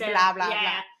 7K, blah, blah, blah.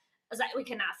 I was like, we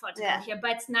cannot afford to go here.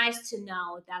 But it's nice to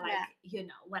know that, like,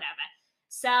 whatever.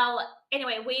 So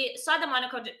anyway, we saw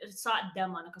Monaco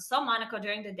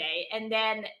during the day. And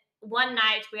then one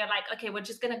night we were like, okay, we're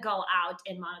just going to go out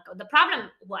in Monaco. The problem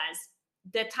was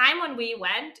the time when we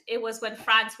went, it was when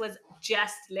France was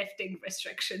just lifting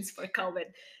restrictions for COVID.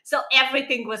 So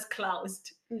everything was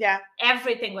closed. Yeah.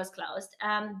 Everything was closed.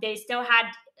 They still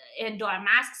had indoor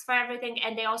masks for everything.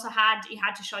 And they also you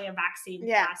had to show your vaccine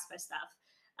pass for stuff.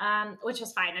 Which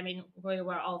was fine. I mean, we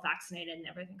were all vaccinated and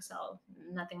everything, so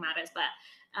nothing matters.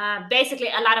 But basically,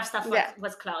 a lot of stuff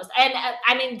was closed. And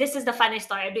I mean, this is the funny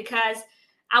story because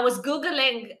I was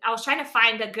trying to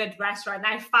find a good restaurant.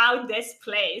 I found this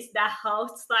place that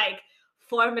hosts like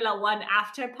Formula 1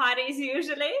 after parties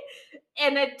usually.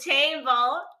 And a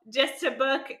table, just to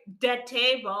book the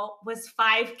table, was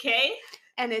 $5K.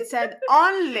 And it said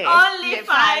only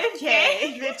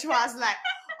 $5K, which was like,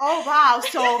 oh, wow.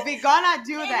 So we're gonna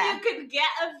do that. You could get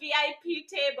a VIP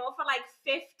table for like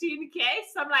 $15K,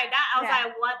 something like that. I was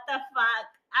like, what the fuck?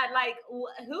 I'm like,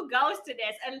 who goes to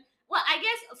this? And well, I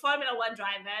guess Formula 1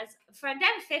 drivers, for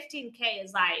them, $15K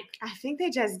is like... I think they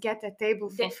just get a table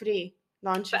for free.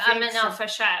 Don't you think no, for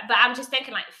sure. But I'm just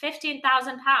thinking like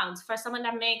 £15,000 for someone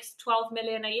that makes $12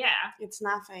 million a year. It's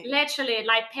nothing. Literally,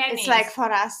 like pennies. It's like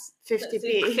for us,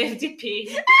 50p.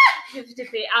 50p.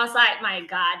 50p. I was like, my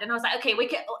God. And I was like, okay,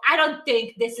 I don't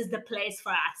think this is the place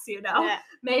for us, Yeah.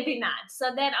 Maybe not.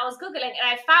 So then I was Googling and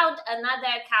I found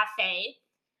another cafe,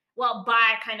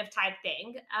 bar kind of type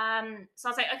thing. So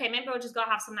I was like, okay, maybe we'll just go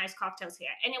have some nice cocktails here.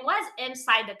 And it was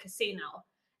inside the casino.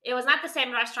 It was not the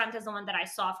same restaurant as the one that I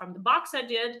saw from the boxer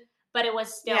dude, but it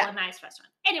was still a nice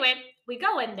restaurant. Anyway, we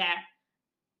go in there,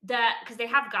 because they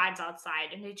have guards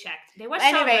outside, and they checked. They were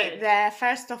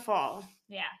first of all.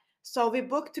 Yeah. So we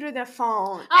booked through the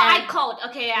phone. I called.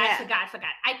 Okay, I forgot.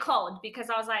 I called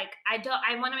because I was like, I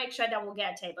want to make sure that we'll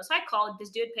get a table. So I called. This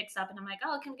dude picks up, and I'm like,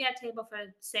 oh, can we get a table for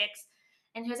 6?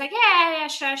 And he was like, yeah,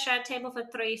 sure, table for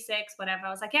 3, 6, whatever. I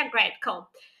was like, yeah, great, cool.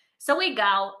 So we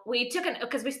took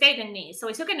because we stayed in Nice. So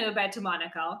we took an Uber to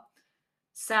Monaco.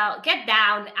 So get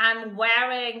down.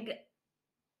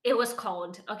 It was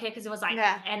cold, okay? Because it was like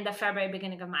end of February,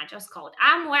 beginning of March. It was cold.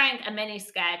 I'm wearing a mini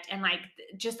skirt and like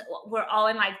we're all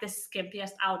in like the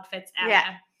skimpiest outfits ever.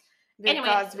 Yeah.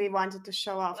 Because we wanted to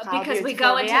show off how because we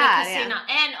go into the casino.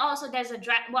 And also there's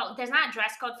there's not a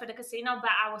dress code for the casino,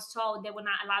 but I was told they would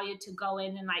not allow you to go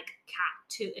in and like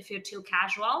if you're too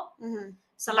casual. Mm-hmm.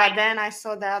 So but then I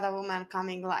saw the other woman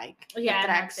coming like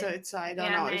tracksuit, so I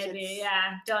don't know if it's...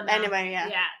 don't know. Anyway,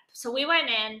 Yeah. So we went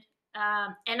in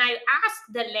And I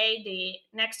asked the lady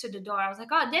next to the door, I was like,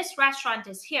 oh, this restaurant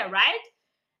is here, right?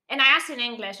 And I asked in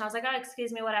English. I was like, oh,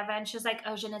 excuse me, whatever. And she was like,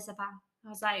 oh, je ne sais pas. I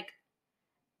was like,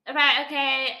 right,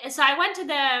 okay. So I went to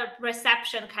the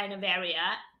reception kind of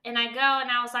area, and I go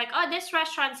and I was like, oh, this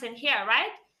restaurant's in here,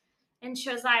 right? And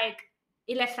she was like,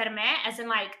 il est fermé, as in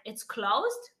like, it's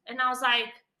closed. And I was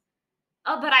like,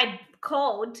 oh, but I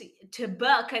called to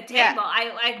book a table. Yeah.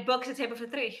 I booked a table for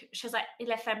 3. She was like,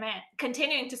 il est fermé,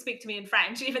 continuing to speak to me in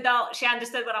French, even though she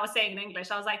understood what I was saying in English.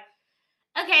 I was like,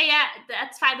 okay, yeah,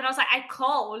 that's fine. But I was like, I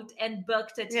called and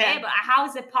booked a table. Yeah. How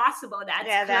is it possible that's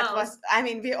closed? That was, I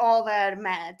mean, we all were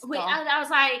mad. I was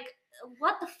like,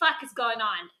 what the fuck is going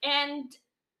on? And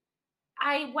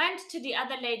I went to the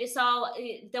other lady. So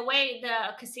the way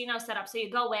the casino is set up, so you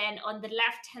go in, on the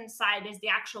left-hand side is the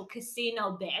actual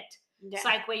casino bit. Yeah. It's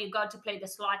like where you go to play the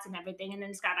slots and everything. And then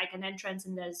it's got like an entrance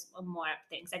and there's more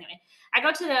things. Anyway, I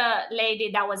go to the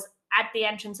lady that was at the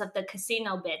entrance of the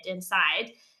casino bit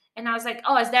inside. And I was like,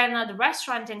 oh, is there another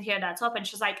restaurant in here that's open?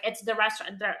 She's like, it's the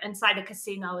restaurant there inside the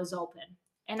casino is open.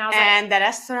 And I was like, the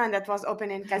restaurant that was open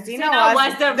in casino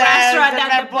was the restaurant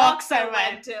that the boxer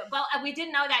went to. Well, we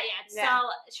didn't know that yet. Yeah. So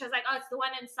she was like, oh, it's the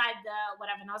one inside the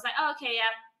whatever. And I was like, oh, okay,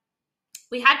 yeah.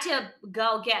 We had to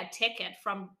go get a ticket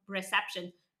from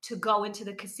reception to go into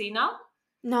the casino.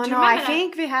 No, I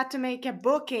think we had to make a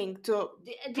booking to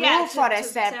prove for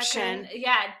reception.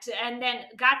 And then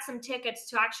got some tickets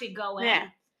to actually go in. Yeah.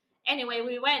 Anyway,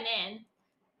 we went in.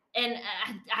 And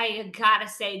I gotta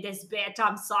say this bit,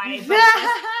 I'm sorry, but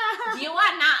you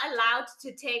are not allowed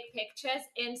to take pictures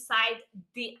inside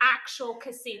the actual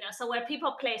casino. So where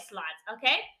people play slots,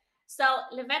 okay? So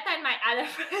Livetta and my other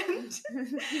friend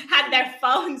had their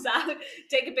phones out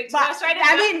taking pictures. But,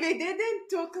 I mean, we didn't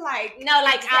took like... No,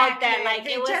 like exactly. Out there. Like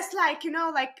it was just like, you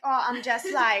know, like, oh, I'm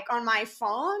just like on my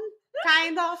phone,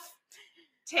 kind of.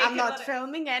 I'm not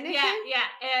filming anything.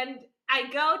 Yeah. And I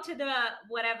go to the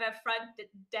whatever front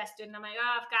desk and I'm like,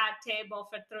 oh, I've got a table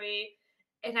for 3.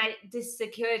 And this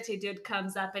security dude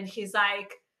comes up and he's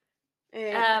like,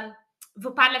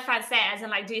 vous parlez français? As in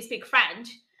like, do you speak French?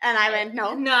 And I went,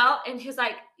 no. No. And he's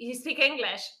like, you speak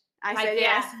English? I said,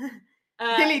 yes.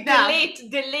 Delete now.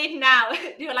 Delete now.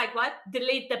 You're like, what?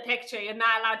 Delete the picture. You're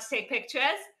not allowed to take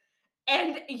pictures.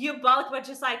 And you both were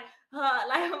just like,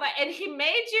 and he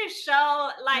made you show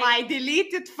like my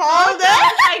deleted folder,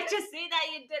 like to see that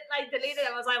you did like delete it.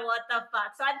 I was like, what the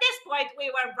fuck? So at this point, we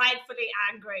were rightfully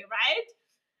angry, right?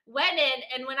 Went in,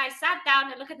 and when I sat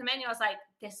down and looked at the menu, I was like,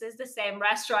 this is the same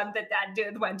restaurant that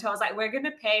dude went to. I was like, we're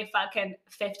gonna pay fucking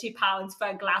 £50 for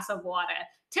a glass of water.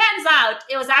 Turns out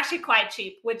it was actually quite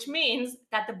cheap, which means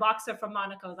that the boxer from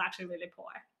Monaco is actually really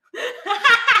poor.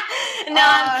 No,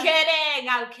 I'm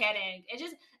kidding. It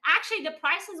just actually the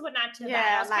prices were not too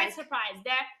bad. I was quite surprised.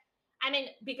 I mean,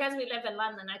 because we live in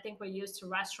London, I think we're used to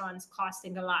restaurants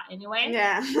costing a lot anyway.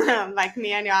 Yeah, like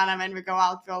me and Joanna, when we go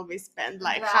out, we always spend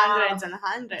like hundreds and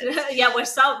hundreds. Yeah, we're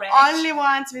so rich. Only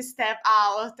once we step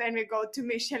out and we go to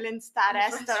Michelin star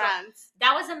restaurants.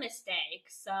 That was a mistake.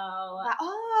 So.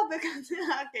 Because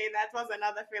okay, that was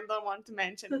another film I don't want to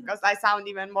mention because I sound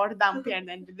even more dumb here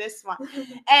than this one.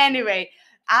 Anyway,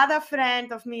 other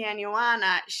friend of me and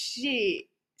Joanna, she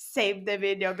saved the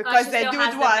video because the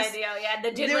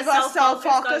dude was so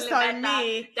focused on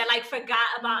me that like forgot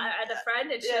about her other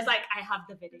friend, and she was like, I have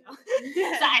the video.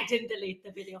 So I didn't delete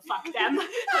the video, fuck them.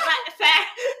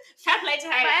 Fair play to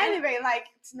her. But anyway, like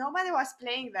nobody was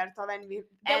playing there. So when we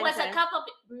there was a couple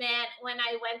man when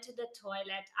I went to the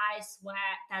toilet, I swear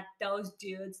that those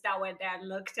dudes that were there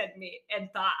looked at me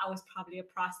and thought I was probably a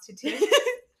prostitute.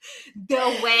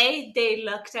 The way they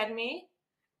looked at me,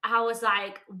 I was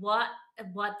like, what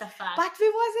the fuck? But we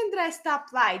wasn't dressed up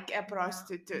like a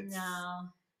prostitute. No.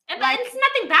 And like, it's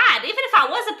nothing bad. Even if I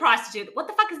was a prostitute, what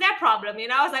the fuck is their problem? You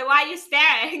know, I was like, why are you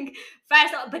staring?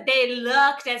 First, but they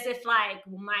looked as if like,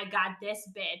 oh my God, this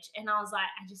bitch. And I was like,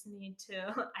 I just need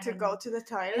to go to the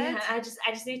toilet. I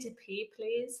just need to pee,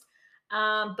 please.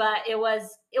 But it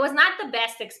was not the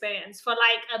best experience for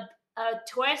like a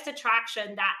tourist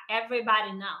attraction that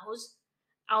everybody knows.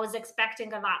 I was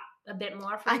expecting a bit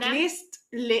more from them. At least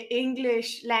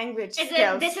English language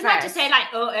skills. This is not to say like,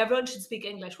 oh, everyone should speak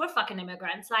English. We're fucking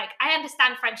immigrants. Like, I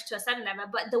understand French to a certain level,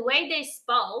 but the way they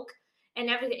spoke and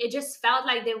everything, it just felt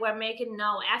like they were making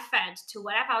no effort to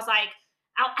whatever. I was like,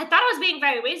 I thought I was being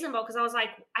very reasonable because I was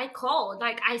like, I called,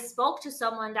 like I spoke to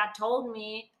someone that told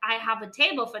me I have a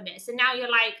table for this. And now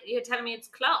you're telling me it's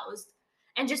closed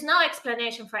and just no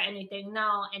explanation for anything.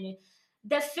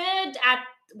 The food at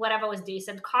whatever was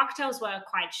decent. Cocktails were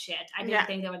quite shit. I didn't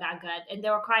think they were that good. And they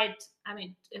were quite, I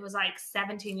mean, it was like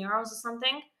 17 euros or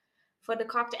something for the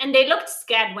cocktail, and they looked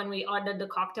scared when we ordered the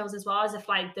cocktails as well, as if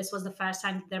like this was the first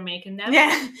time they're making them.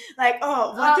 Yeah, like,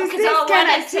 oh, what is this? Can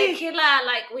I see tequila?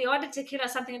 Like we ordered tequila or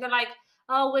something, and they're like,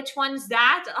 oh, which one's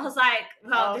that? I was like,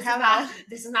 well,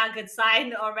 this is not a good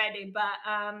sign already. But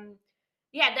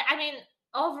yeah, I mean,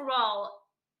 overall,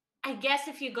 I guess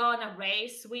if you go on a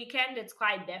race weekend, it's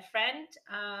quite different.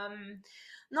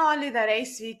 Not only the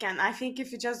race weekend, I think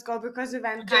if you just go, because we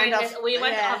went we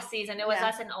went off season. It was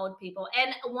us and old people.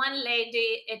 And one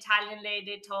lady, Italian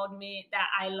lady, told me that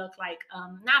I look like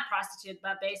not prostitute,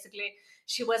 but basically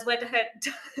she was with her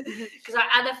because our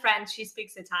other friend, she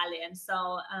speaks Italian.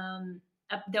 So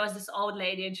there was this old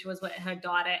lady and she was with her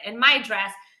daughter. And my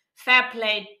dress, fair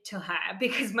play to her,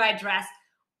 because my dress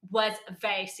was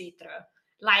very see-through.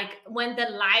 Like when the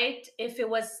light, if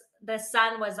the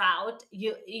sun was out,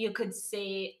 you could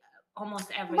see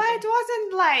almost everything. But it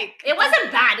wasn't like... It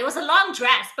wasn't bad. It was a long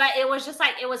dress, but it was just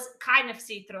like, it was kind of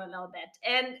see-through a little bit.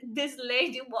 And this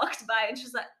lady walked by and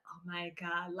she's like, oh my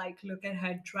God, like, look at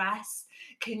her dress.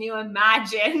 Can you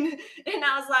imagine? And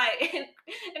I was like,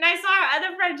 and I saw her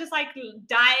other friend just like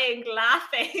dying,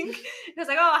 laughing. I was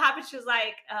like, oh, what happened? She was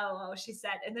like, oh, she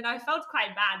said. And then I felt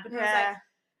quite bad, but I was like,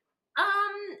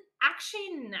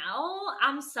 actually, no,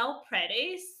 I'm so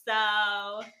pretty,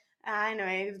 so... I know,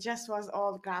 it just was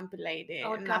old grumpy lady.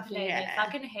 Old grumpy lady,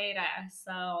 fucking hate her,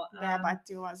 so... yeah, but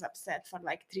you was upset for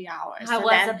like 3 hours. I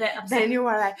was a bit upset. Then you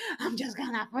were like, I'm just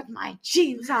gonna put my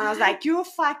jeans on. I was like, you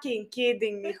fucking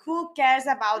kidding me? Who cares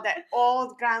about that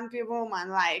old grumpy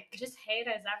woman? Like... Just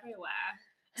haters everywhere.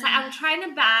 It's like, I'm trying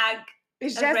to bag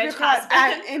It's just because,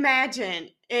 imagine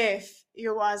if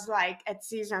you was like at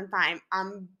season time,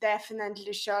 I'm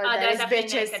definitely sure there's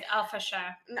bitches naked. Oh, for sure.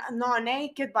 Not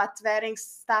naked, but wearing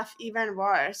stuff even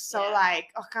worse. So like,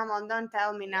 oh come on, don't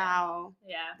tell me now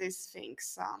these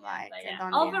things. So like,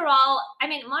 overall, I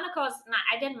mean, Monaco's not,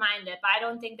 I didn't mind it, but I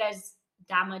don't think there's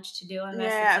that much to do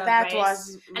unless it's a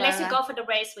race. Unless you go for the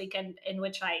race weekend, in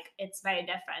which like it's very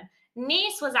different.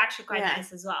 Nice was actually quite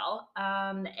nice as well,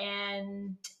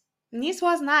 and Nice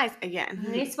was nice again.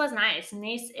 Nice was nice.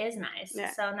 Nice is nice. Yeah.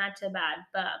 So not too bad.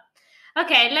 But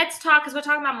okay, let's talk, because we're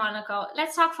talking about Monaco.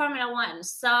 Let's talk Formula One.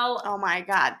 So oh my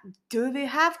God. Do we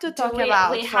have to talk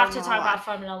about We have to talk about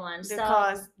Formula One.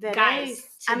 Because guys,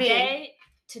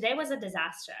 today was a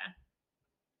disaster.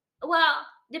 Well,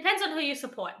 depends on who you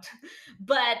support.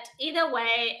 But either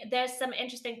way, there's some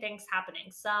interesting things happening.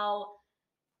 So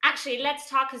actually, let's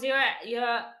talk, because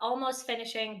you're almost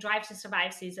finishing Drive to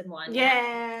Survive season 1.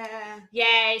 Yeah.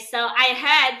 Yay. So I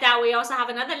heard that we also have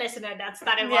another listener that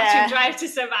started watching Drive to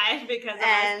Survive because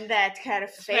and that her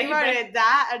favorite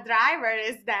driver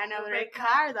is Daniel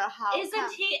Ricciardo.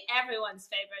 Isn't he everyone's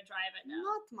favorite driver now?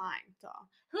 Not mine, though.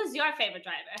 Who's your favorite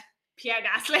driver? Pierre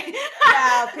Gasly.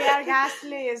 Yeah, Pierre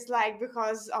Gasly is like,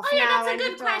 because of that's a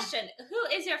good question.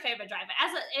 Who is your favorite driver?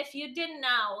 If you didn't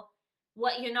know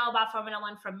what you know about Formula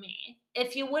One from me,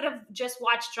 if you would have just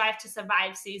watched Drive to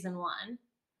Survive season 1,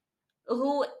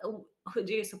 who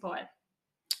do you support?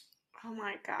 Oh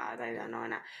my God, I don't know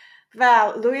now.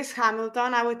 Well, Lewis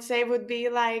Hamilton, I would say, would be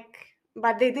like,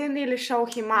 but they didn't really show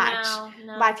him much.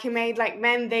 No. But he made like,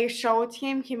 when they showed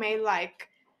him, he made like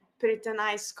pretty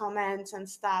nice comments and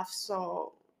stuff.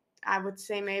 So I would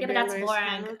say maybe but that's Lewis boring.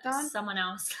 Hamilton. Someone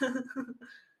else.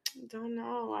 Don't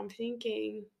know. I'm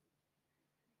thinking.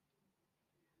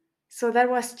 So there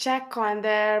was Checo and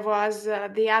there was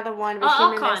the other one. With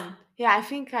him Ocon. Yeah, I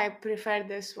think I prefer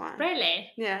this one.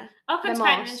 Really? Yeah. Ocon's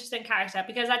quite an interesting character,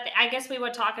 because I guess we were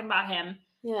talking about him.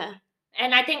 Yeah.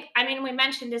 And I think, I mean, we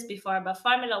mentioned this before, but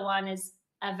Formula One is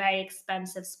a very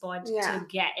expensive sport to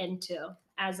get into.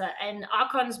 And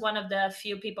Ocon's one of the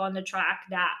few people on the track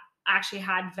that actually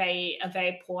had a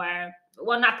very poor,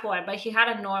 well, not poor, but he had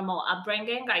a normal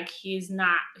upbringing. Like he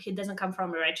doesn't come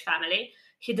from a rich family.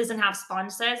 He doesn't have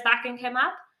sponsors backing him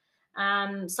up.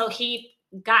 So he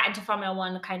got into Formula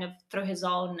One kind of through his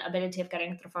own ability of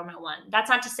getting through Formula One. That's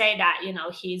not to say that,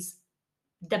 he's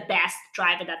the best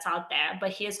driver that's out there,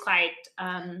 but he is quite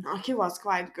he was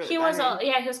quite good. He was quite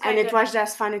and good. It was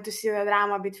just funny to see the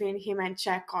drama between him and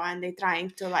Checo, and they trying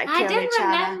to like kill each other. I didn't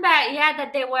remember that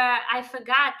they were, I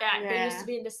forgot that they used to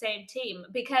be in the same team,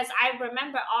 because I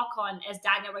remember Ocon as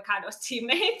Daniel Ricciardo's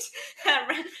teammate.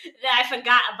 I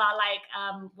forgot about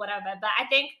whatever, but I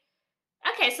think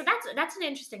okay, so that's an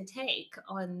interesting take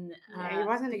on I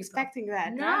wasn't expecting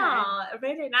that. No, right?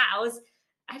 Really not.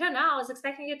 I don't know. I was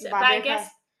expecting it to, but I guess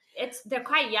they're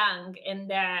quite young in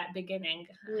their beginning.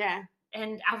 Yeah.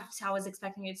 And I was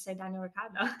expecting you to say Daniel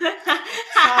Ricciardo.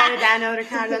 Sorry, Daniel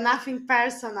Ricciardo. Nothing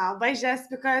personal, but just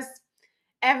because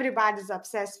everybody's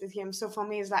obsessed with him. So for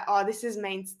me, it's like, oh, this is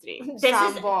mainstream. This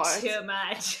is too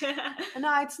much.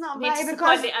 No, it's not. Need to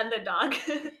support the underdog.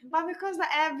 But because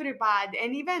everybody,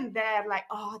 and even they're like,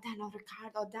 oh, Daniel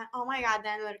Ricciardo, oh my God,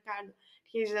 Daniel Ricciardo.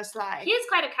 He's just like... He's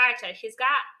quite a character. He's got,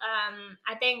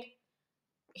 I think,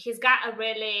 he's got a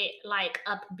really like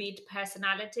upbeat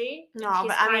personality. No,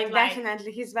 but I mean,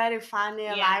 definitely, he's very funny,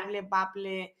 lively,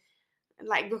 bubbly.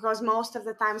 Like, because most of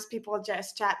the times people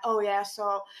just chat, oh yeah,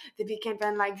 so the weekend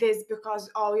went like this because,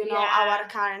 oh, you know, our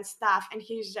current stuff, and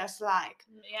he's just like,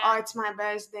 oh, it's my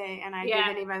birthday and I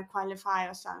didn't even qualify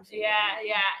or something.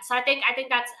 So I think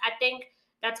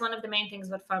that's one of the main things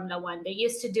with Formula One. They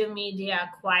used to do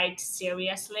media quite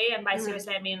seriously, and by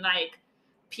seriously I mean like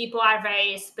people are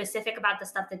very specific about the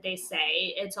stuff that they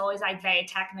say. It's always like very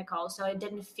technical, so it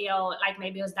didn't feel like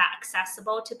maybe it was that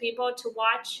accessible to people to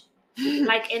watch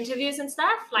like interviews and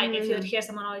stuff. Like if you would hear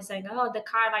someone always saying, oh, the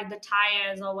car, like the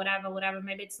tires or whatever,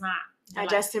 maybe it's not. I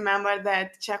just remember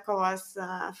that Checo was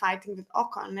fighting with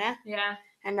Ocon,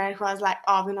 and then he was like,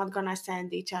 oh, we're not gonna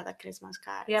send each other Christmas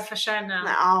cards. Yeah, for sure. No.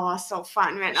 Oh, it was so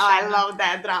fun, man. I love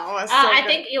that drama. It was so I good.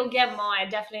 think you'll get more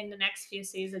definitely in the next few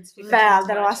seasons. Well,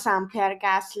 there was some Pierre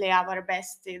Gasly, our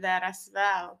bestie, there as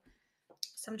well.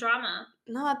 Some drama.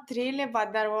 Not really,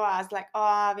 but there was like,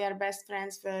 oh, we are best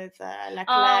friends with Leclerc.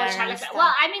 Oh, Charles.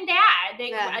 Well, I mean, they are.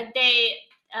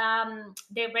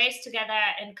 They race together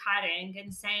in karting,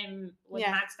 and same with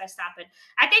Max Verstappen.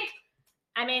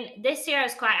 I mean, this year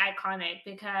is quite iconic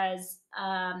because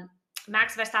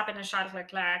Max Verstappen and Charles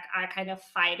Leclerc are kind of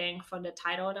fighting for the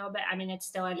title a little bit. I mean, it's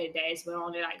still early days. We're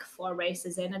only like 4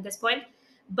 races in at this point.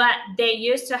 But they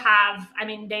used to have, I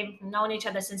mean, they've known each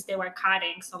other since they were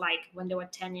karting. So like when they were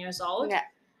 10 years old. Yeah.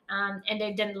 And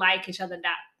they didn't like each other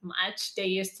that much. They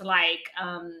used to like,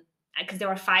 because they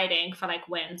were fighting for like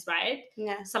wins, right?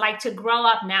 Yeah. So like to grow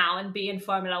up now and be in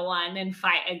Formula One and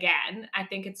fight again, I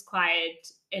think it's quite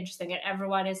interesting. And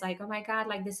everyone is like, oh my God,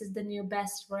 like this is the new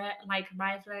best like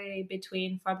rivalry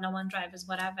between Formula One drivers,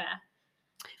 whatever.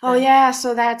 Oh yeah,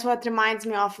 so that's what reminds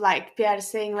me of like Pierre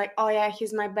saying like, oh yeah,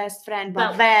 he's my best friend,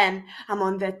 but when I'm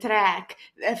on the track,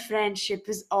 the friendship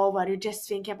is over. You just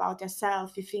think about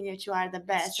yourself, you think that you are the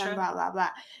best and blah blah blah,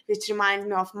 which reminds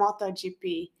me of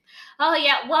MotoGP. Oh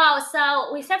yeah, wow.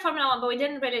 So we said Formula One, but we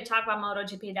didn't really talk about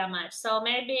MotoGP that much. So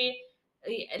maybe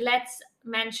let's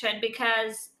mention,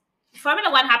 because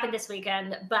Formula One happened this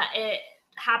weekend, but it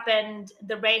happened,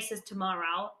 the race is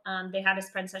tomorrow. They had a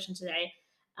sprint session today.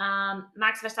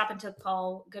 Max Verstappen took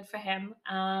pole, good for him.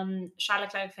 Charles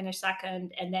Leclerc finished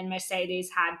second, and then Mercedes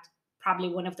had probably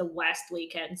one of the worst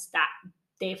weekends that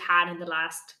they've had in the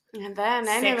last. And then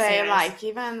anyway, years.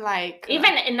 like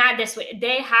even in not this week,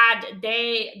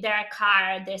 their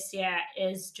car this year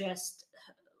is just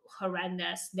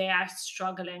horrendous. They are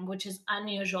struggling, which is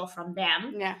unusual from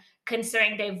them,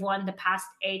 considering they've won the past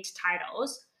 8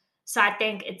 titles. So I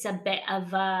think it's a bit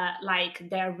of like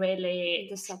they're really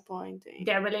disappointing.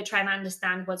 They're really trying to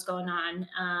understand what's going on.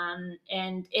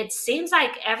 And it seems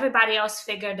like everybody else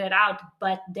figured it out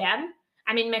but them.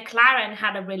 I mean, McLaren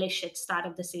had a really shit start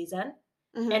of the season,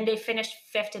 and they finished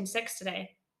 5th and 6th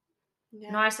today.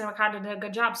 Yeah. Norris and Ricciardo did a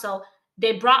good job. So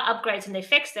they brought upgrades and they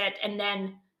fixed it. And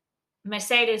then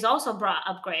Mercedes also brought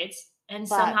upgrades and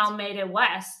somehow made it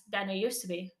worse than it used to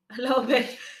be a little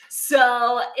bit.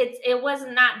 So it was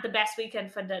not the best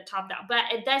weekend for the top down, but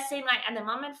it does seem like at the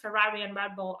moment Ferrari and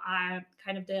Red Bull are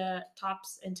kind of the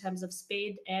tops in terms of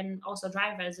speed and also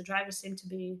drivers. The drivers seem to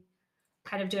be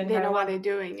kind of doing. They know what they're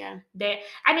doing, yeah.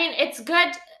 I mean, it's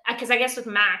good because I guess with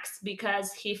Max,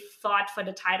 because he fought for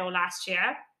the title last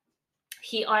year,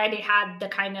 he already had the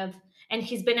kind of, and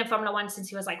he's been in Formula One since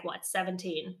he was like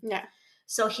 17. Yeah.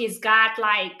 So he's got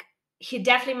like, he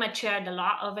definitely matured a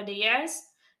lot over the years.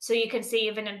 So you can see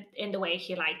even in the way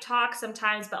he like talks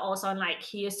sometimes, but also in like,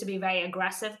 he used to be very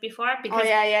aggressive before because,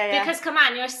 because come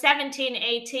on, you're 17,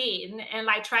 18 and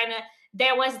like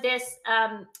there was this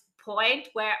point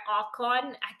where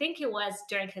Ocon, I think it was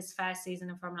during his first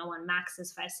season of Formula One,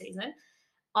 Max's first season,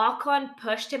 Ocon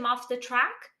pushed him off the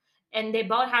track and they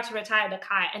both had to retire the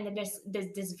car. And then there's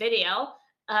this video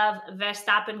of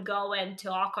Verstappen going to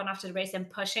Ocon after the race and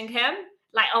pushing him,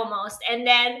 like almost. And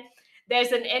then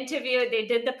there's an interview, they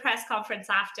did the press conference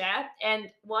after, and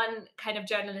one kind of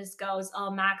journalist goes,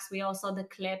 oh, Max, we all saw the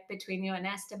clip between you and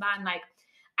Esteban. Like,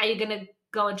 are you going to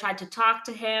go and try to talk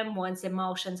to him once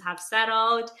emotions have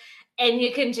settled? And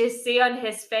you can just see on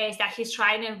his face that he's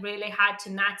trying really hard to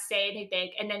not say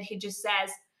anything. And then he just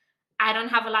says, I don't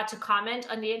have a lot to comment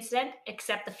on the incident,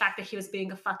 except the fact that he was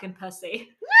being a fucking pussy.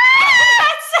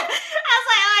 I was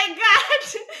like, oh my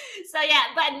God. So yeah,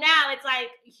 but now it's like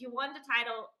he won the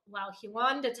title. Well, he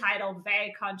won the title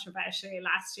very controversially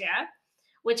last year,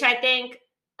 which I think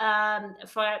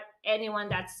for anyone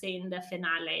that's seen the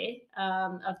finale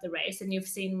of the race, and you've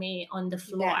seen me on the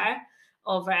floor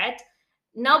over it,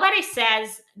 nobody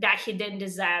says that he didn't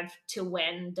deserve to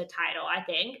win the title. I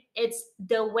think it's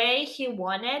the way he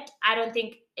won it. I don't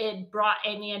think it brought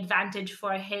any advantage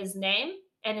for his name,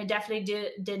 and it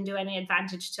definitely didn't do any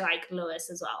advantage to like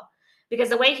Lewis as well, because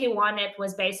the way he won it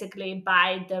was basically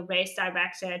by the race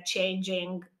director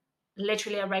changing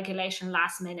literally a regulation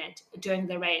last minute during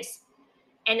the race.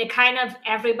 And it kind of,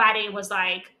 everybody was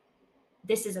like,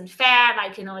 this isn't fair.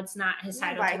 Like, you know, it's not his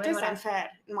title to win. It is unfair,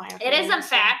 in my opinion. It is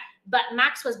unfair, but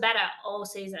Max was better all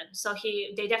season. So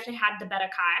they definitely had the better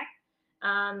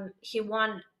car. He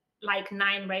won like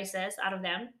 9 races out of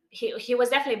them. He was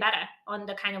definitely better on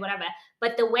the kind of whatever.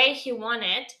 But the way he won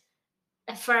it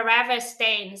forever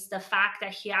stains the fact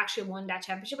that he actually won that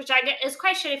championship, which I get is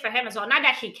quite shitty for him as well. Not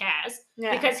that he cares,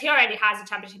 because he already has a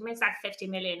championship. He makes like $50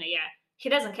 million a year. He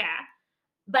doesn't care.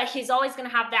 But he's always going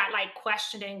to have that like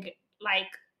questioning like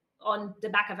on the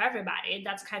back of everybody.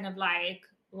 That's kind of like,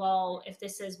 well, if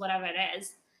this is whatever it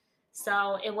is.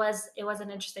 So it was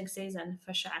an interesting season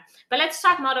for sure. But let's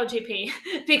talk MotoGP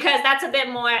because that's a bit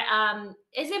more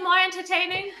is it more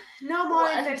entertaining? No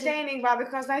more entertaining, but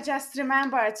because I just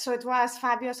remembered, so it was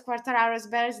Fabio's Quartararo's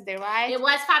birthday, right? It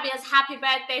was Fabio's. Happy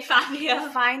birthday, Fabio.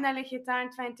 Finally, he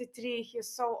turned 23. He's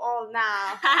so old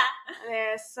now.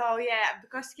 So, yeah,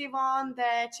 because he won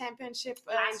the championship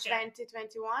in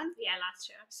 2021. Yeah, last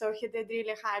year. So he did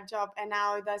really hard job, and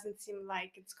now it doesn't seem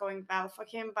like it's going well for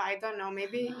him, but I don't know.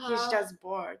 Maybe he's just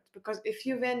bored, because if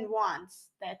you win once,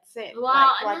 that's it.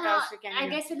 Well, like, what else you can I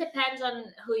do? guess it depends on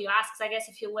who you ask. I guess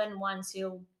if you win once,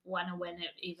 you want to win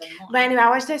it even more. But anyway, I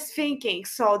was just thinking,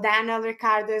 so Daniel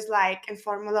Ricciardo is like in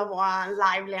Formula One,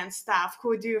 lively and stuff.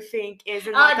 Who do you think is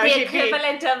in MotoGP? The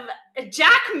equivalent of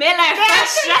Jack Miller.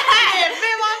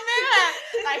 Everyone Miller.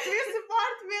 Like, we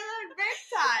support Miller big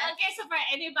time. Okay, so for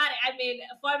anybody, I mean,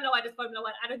 Formula One is Formula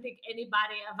One. I don't think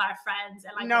anybody of our friends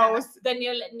and like knows. The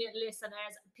new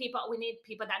listeners, we need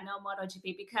people that know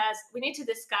MotoGP, because we need to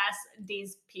discuss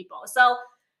these people. So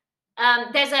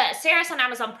there's a series on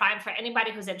Amazon Prime for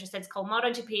anybody who's interested. It's called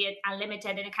MotoGP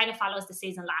Unlimited, and it kind of follows the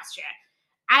season last year.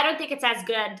 I don't think it's as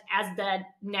good as the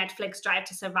Netflix Drive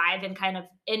to Survive in kind of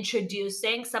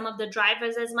introducing some of the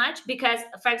drivers as much, because,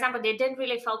 for example, they didn't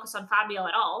really focus on Fabio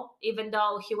at all, even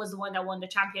though he was the one that won the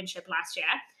championship last year.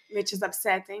 Which is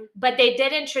upsetting. But they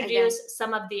did introduce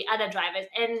some of the other drivers.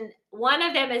 And one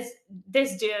of them is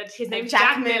this dude. His name is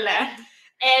Jack Miller.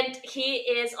 And he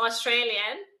is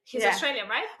Australian. He's Australian,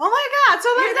 right? Oh my God! So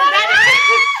what's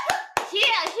that? He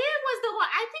was the one.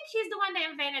 I think he's the one that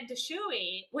invented the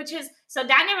shoey, which is, so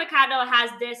Daniel Ricciardo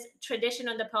has this tradition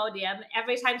on the podium.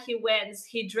 Every time he wins,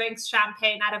 he drinks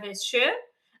champagne out of his shoe.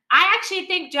 I actually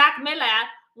think Jack Miller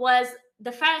was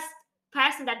the first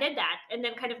person that did that, and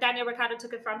then kind of Daniel Ricciardo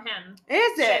took it from him.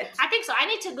 Is it? I think so. I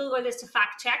need to Google this to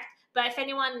fact check. But if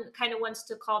anyone kind of wants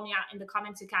to call me out in the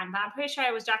comments, you can. But I'm pretty sure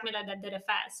it was Jack Miller that did it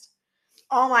first.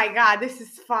 Oh my God, this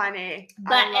is funny.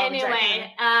 But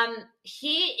anyway,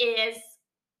 he is,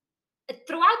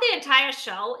 throughout the entire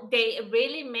show, they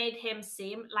really made him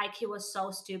seem like he was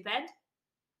so stupid.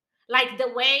 Like the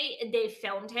way they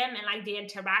filmed him and like the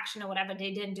interaction or whatever,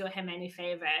 they didn't do him any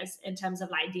favors in terms of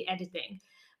like the editing.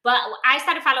 But I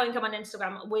started following him on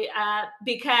Instagram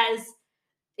because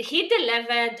he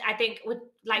delivered, I think, with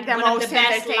like one of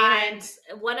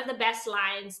the best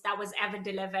lines that was ever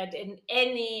delivered in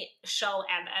any show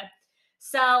ever.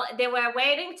 So they were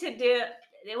waiting to do,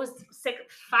 it was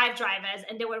 5 drivers,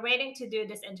 and they were waiting to do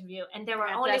this interview, and they were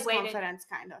only waiting conference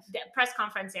kind of the press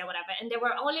conference, yeah, whatever, and they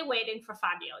were only waiting for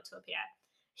Fabio to appear.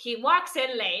 He walks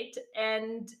in late,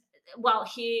 and well,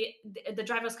 the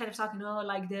driver was kind of talking, oh,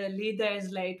 like the leader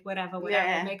is late, whatever,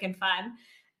 making fun.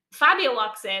 Fabio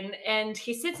walks in and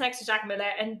he sits next to Jack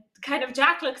Miller, and kind of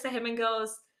Jack looks at him and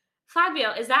goes,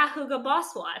 Fabio, is that Hugo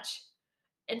Boss watch?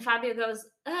 And Fabio goes,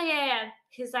 oh yeah.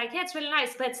 He's like, yeah, it's really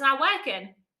nice, but it's not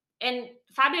working. And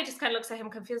Fabio just kind of looks at him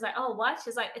confused, like, oh, what?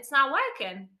 She's like, it's not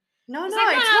working. No, it's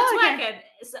working.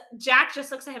 So Jack just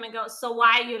looks at him and goes, so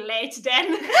why are you late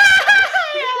then? The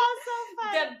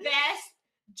best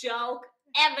joke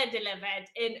ever delivered.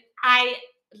 And I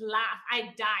laughed. I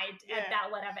died at that,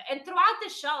 whatever. And throughout the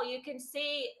show, you can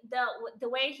see the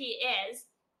way he is.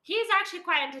 He's actually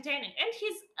quite entertaining. And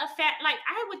he's a fair, like,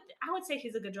 I would say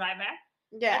he's a good driver.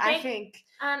 Yeah, I think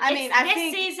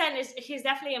this season he's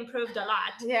definitely improved a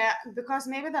lot. Yeah, because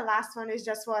maybe the last one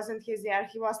just wasn't his year.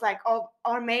 He was like,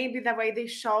 or maybe the way they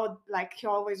showed, like he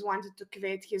always wanted to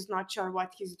quit. He's not sure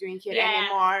what he's doing here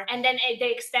anymore. And then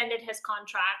they extended his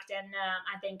contract, and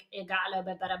I think it got a little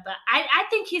bit better. But I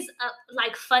think he's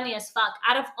like funny as fuck.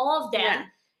 Out of all of them,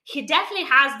 he definitely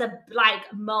has the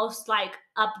like most like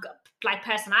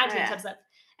personality in terms of.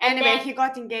 Anyway, he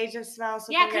got engaged as well.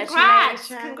 So congrats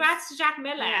to Jack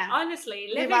Miller. Yeah.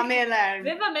 Honestly, Viva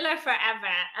Miller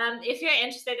forever. If you're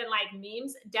interested in like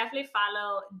memes, definitely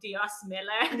follow Dios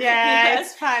Miller. Yeah,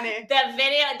 it's funny. The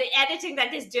editing that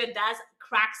this dude does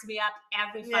cracks me up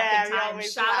every fucking time.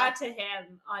 Shout out to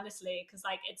him, honestly, because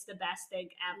like it's the best thing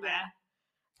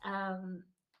ever.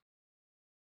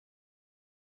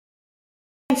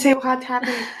 Say what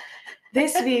happened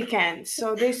this weekend.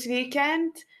 So this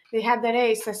weekend they had the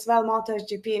race as well,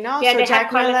 MotoGP, no? Yeah, so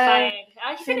Jack Miller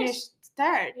finished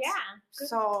third. Yeah.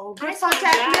 So good for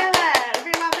Jack Miller.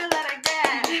 Viva Miller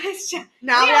again.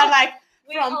 Now we are like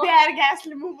from Pierre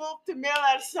Gasly move up to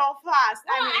Miller so fast.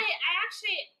 No,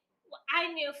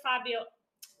 I knew Fabio.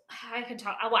 I can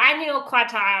talk. Well, I knew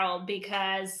Quartararo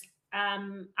because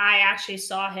I actually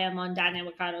saw him on Daniel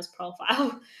Ricciardo's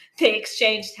profile. They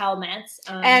exchanged helmets.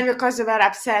 And because they were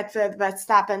upset with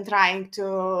Verstappen trying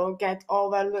to get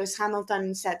over Lewis Hamilton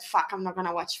and said, fuck, I'm not going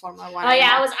to watch Formula 1. Oh,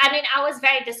 yeah, I was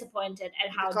very disappointed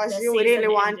at how because you really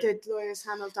wanted Lewis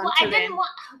Hamilton to win.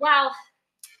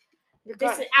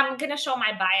 I'm going to show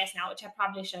my bias now, which I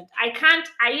probably shouldn't.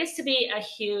 I used to be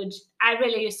I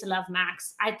really used to love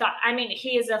Max.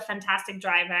 He is a fantastic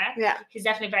driver. Yeah. He's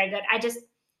definitely very good.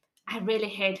 I really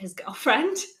hate his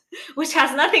girlfriend, which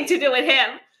has nothing to do with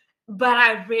him, but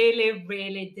I really,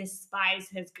 really despise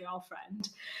his girlfriend.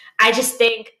 I just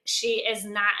think she is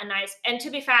not a nice, and to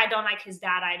be fair, I don't like his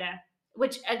dad either,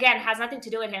 which again has nothing to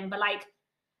do with him, but like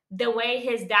the way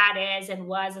his dad is and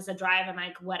was as a driver,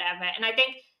 like whatever. And I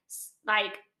think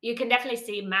like you can definitely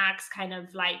see Max kind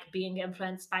of like being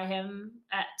influenced by him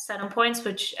at certain points,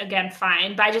 which again,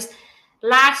 fine. But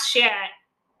last year,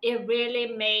 it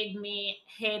really made me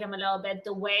hate him a little bit.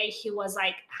 The way he was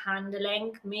like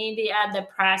handling media, the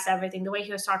press, everything, the way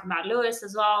he was talking about Lewis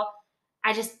as well.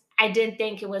 I didn't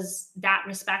think it was that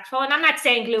respectful. And I'm not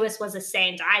saying Lewis was a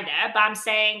saint either, but I'm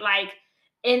saying like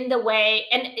in the way,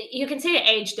 and you can see the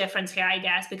age difference here, I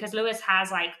guess, because Lewis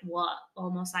has like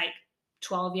almost like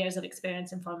 12 years of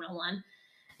experience in Formula 1.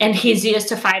 And he's used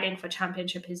to fighting for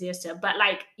championship. But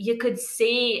like you could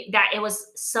see that it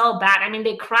was so bad. I mean,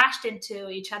 they crashed into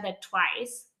each other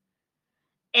twice.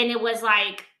 And it was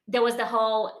like, there was the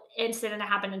whole incident that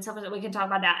happened and stuff. We can talk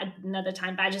about that another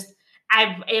time. But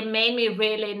it made me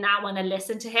really not want to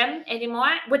listen to him anymore,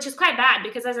 which is quite bad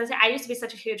because as I said, I used to be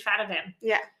such a huge fan of him.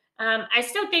 Yeah. I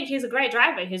still think he's a great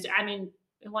driver. He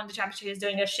won the championship. He's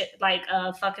doing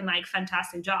a fucking like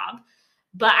fantastic job.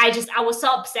 But I was so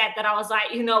upset that I was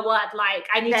like, you know what? Like,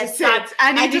 I need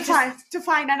to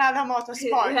find another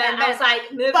motorsport. Yeah, and I was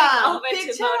like, moving over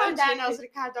to MotoGP. On Daniel's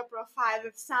Ricciardo profile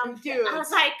with some dude. I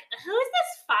was like, who is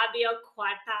this Fabio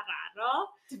Quartararo?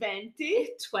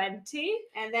 20.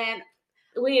 And then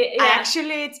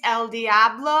actually it's El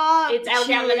Diablo. It's El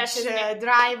Diablo. That's his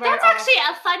driver. That's actually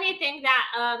a funny thing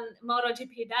that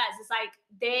MotoGP does. It's like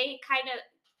they kind of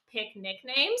pick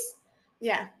nicknames.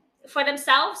 Yeah. For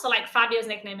themselves. So like Fabio's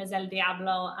nickname is El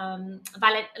Diablo.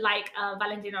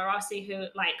 Valentino Rossi, who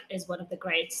like is one of the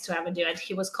greats to ever do it,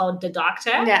 he was called the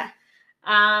Doctor. Yeah.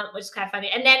 Which is kind of funny.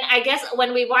 And then I guess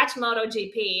when we watch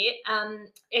MotoGP,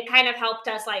 it kind of helped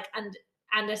us like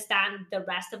understand the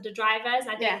rest of the drivers.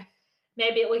 I think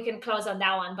maybe we can close on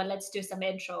that one, but let's do some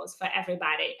intros for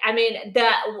everybody. I mean,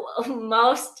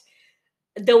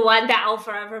 the one that I'll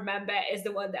forever remember is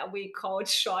the one that we called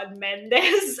Shawn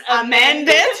Mendes.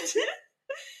 Amended.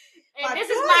 And this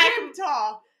is my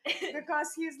talk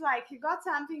because he's like he got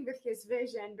something with his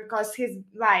vision because he's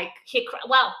like he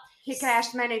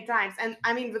crashed many times, and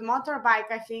I mean with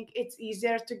motorbike I think it's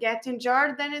easier to get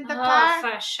injured than in the car.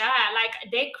 For sure.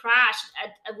 Like they crashed.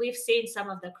 We've seen some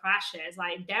of the crashes.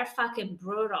 Like they're fucking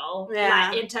brutal.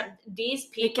 Yeah. Like these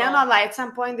people. He cannot like at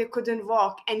some point they couldn't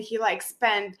walk, and he like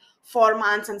spent 4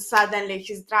 months and suddenly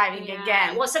he's driving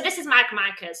again. Well, so this is Marc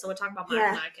Marquez. So we're talking about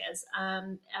Marc Marquez.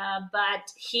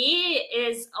 But he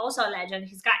is also a legend.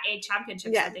 He's got 8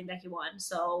 championships, I think, that he won.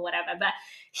 So whatever. But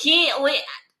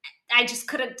I just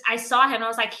couldn't. I saw him and I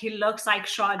was like, he looks like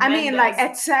Shawn Mendes. I mean, like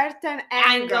at certain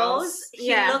angles,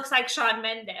 he looks like Shawn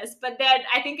Mendes. But then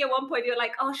I think at one point you were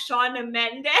like, oh, Shawn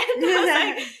Mendes. I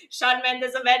was like, Shawn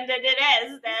Mendes amended it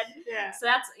is then. Yeah. So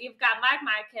you've got Marc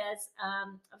Marquez.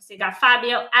 Obviously you got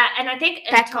Fabio. And I think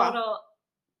in total,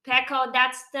 Pecco,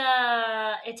 that's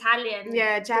the Italian.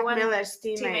 Yeah, Jack Miller's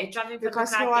teammate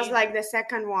because he was like the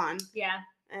second one. Yeah.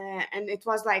 And it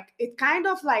was like, it kind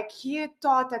of like he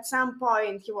thought at some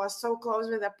point he was so close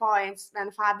with the points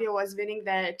when Fabio was winning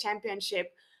the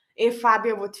championship. If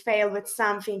Fabio would fail with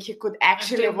something, he could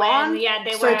actually win. Yeah,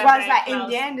 so it was like close. In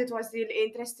the end, it was really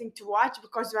interesting to watch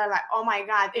because we were like, oh my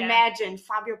God, imagine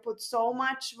Fabio put so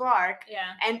much work.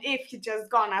 Yeah. And if he just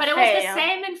gonna But it fail. was the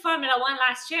same in Formula One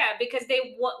last year because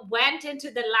they went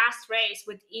into the last race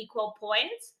with equal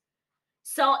points.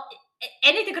 So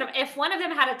anything could have, if one of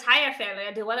them had a tire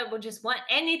failure, the other would just want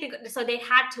anything. So they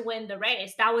had to win the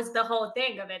race. That was the whole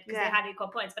thing of it because they had equal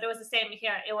points. But it was the same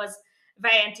here. It was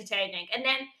very entertaining. And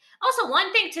then also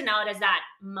one thing to note is that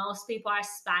most people are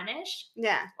Spanish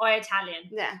or Italian,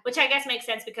 which I guess makes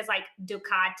sense because like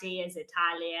Ducati is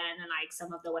Italian and like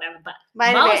some of the whatever, but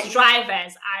most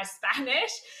drivers are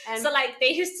Spanish. And so like they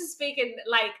used to speak in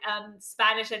like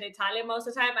Spanish and Italian most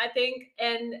of the time, I think.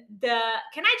 And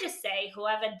can I just say,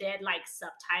 whoever did like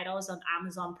subtitles on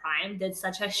Amazon Prime did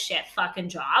such a shit fucking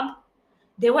job.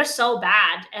 They were so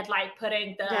bad at like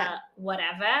putting the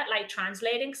whatever, like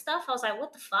translating stuff. I was like,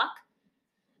 what the fuck?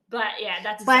 But yeah,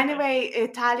 that's. But anyway,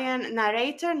 Italian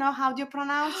narrator, no? How do you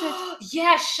pronounce it?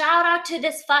 Yeah, shout out to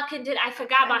this fucking dude. I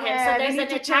forgot about him. So there's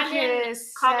an Italian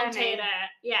commentator.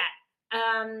 Yeah.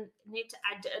 I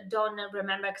don't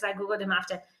remember because I googled him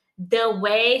after. The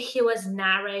way he was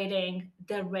narrating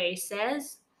the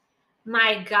races.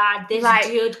 My God, this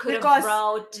dude could have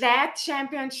wrote that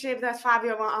championship that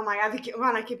Fabio won. Oh my God, I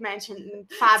want to keep mentioning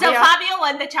Fabio. So Fabio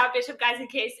won the championship, guys, in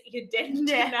case you didn't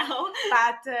know.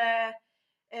 But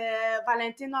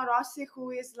Valentino Rossi, who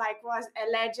is like was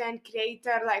a legend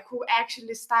creator, like who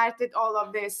actually started all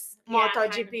of this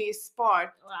MotoGP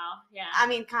sport. Wow, yeah. I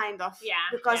mean, kind of. Yeah.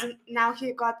 Because now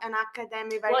he got an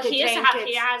academy where he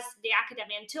has the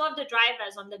academy, and two of the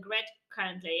drivers on the grid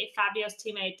currently, Fabio's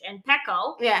teammate and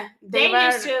Pecco. Yeah, they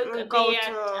used to go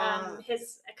to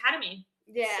his academy.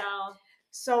 Yeah.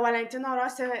 So Valentino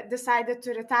Rossi decided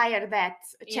to retire that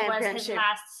championship. It was his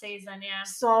last season, yeah.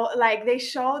 So like they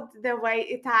showed the way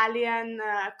Italian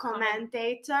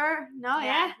commentator,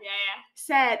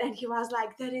 said, and he was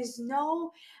like, there is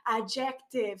no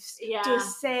adjectives to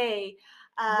say.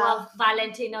 What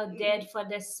Valentino did for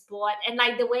the sport, and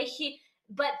like the way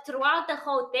but throughout the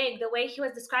whole thing, the way he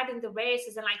was describing the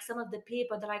races and like some of the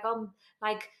people, they're like, oh,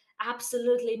 like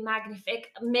absolutely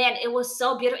magnific. Man, it was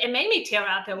so beautiful. It made me tear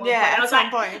up at one point. I was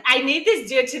like, I need this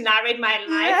dude to narrate my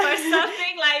life or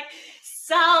something. Like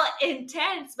so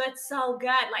intense, but so good.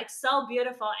 Like so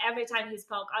beautiful every time he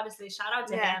spoke. Honestly, shout out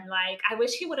to him. Like I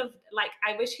wish he would have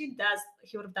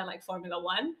he would have done like Formula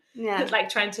One. Yeah. Like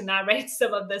trying to narrate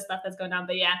some of the stuff that's going on.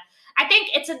 But yeah, I think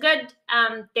it's a good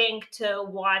thing to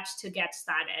watch to get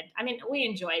started. I mean, we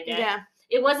enjoyed it. Yeah.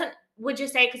 It wasn't, would you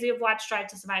say, because you've watched Drive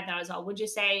to Survive now as well, would you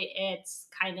say it's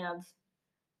kind of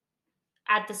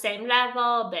at the same level,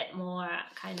 a bit more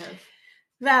kind of?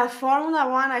 Well, Formula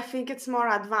One, I think it's more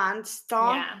advanced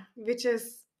stuff, which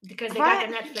is... Because they got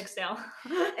the Netflix deal.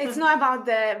 It's not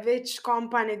about which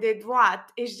company did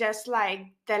what. It's just like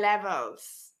the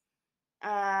levels.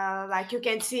 Like you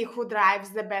can see who drives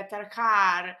the better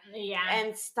car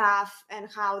and stuff and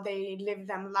how they live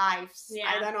them lives.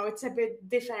 I don't know, it's a bit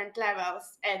different levels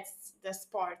at the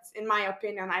sports, in my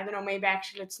opinion. I don't know, maybe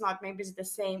actually it's not, maybe it's the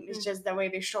same. It's just the way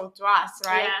they show to us,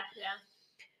 right? Yeah.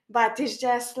 But it's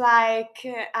just like,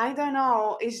 I don't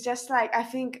know, it's just like, I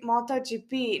think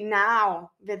MotoGP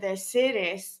now with the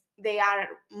series, they are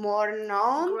more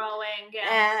known. Growing,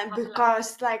 and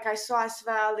because like I saw as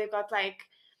well, they got like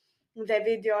the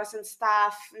videos and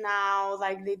stuff now,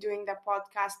 like they're doing the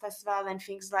podcast as well and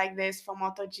things like this for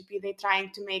MotoGP. They're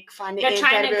trying to make funny interviews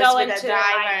with the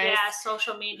drivers.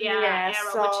 Social media era,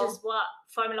 which is what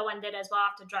Formula One did as well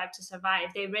after Drive to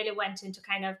Survive. They really went into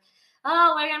kind of,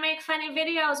 we're gonna make funny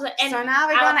videos. And so now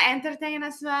we're gonna entertain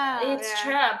as well. It's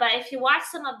true, but if you watch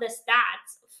some of the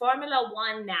stats, Formula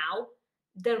One now,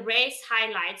 the race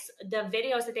highlights, the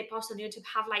videos that they post on YouTube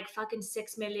have like fucking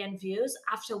 6 million views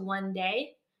after one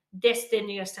day. This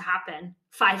didn't used to happen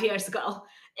 5 years ago.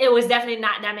 It was definitely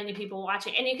not that many people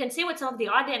watching. And you can see with some of the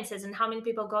audiences and how many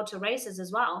people go to races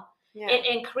as well. Yeah. It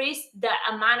increased the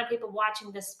amount of people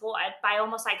watching the sport by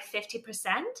almost like 50%.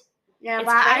 Yeah,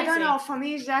 but crazy. I don't know. For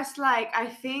me, it's just like, I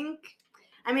think,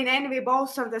 I mean, anyway,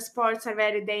 both of the sports are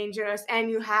very dangerous and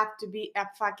you have to be a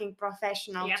fucking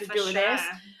professional to do this.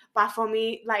 But for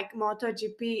me, like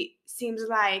MotoGP seems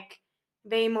like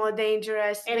way more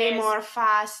dangerous, way more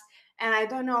fast. And I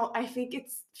don't know, I think it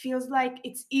feels like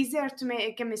it's easier to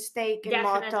make a mistake in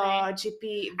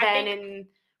MotoGP than in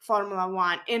Formula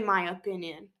One, in my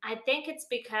opinion. I think it's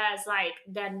because like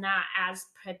they're not as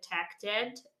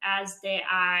protected as they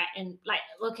are in like,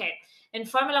 okay, in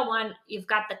Formula One, you've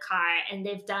got the car and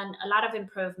they've done a lot of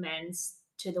improvements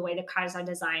to the way the cars are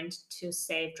designed to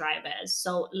save drivers.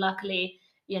 So luckily,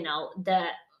 you know,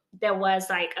 there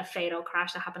was like a fatal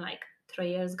crash that happened like 3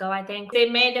 years ago, I think. They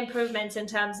made improvements in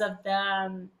terms of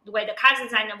the way the cars are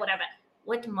designed and whatever.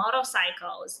 With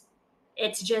motorcycles,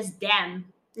 it's just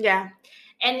them. Yeah.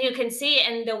 And you can see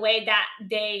in the way that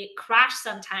they crash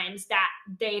sometimes that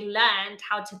they learned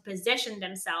how to position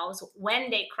themselves when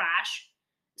they crash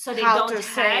so they don't hurt.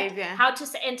 Save, yeah. How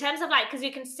to in terms of like, because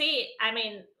you can see, I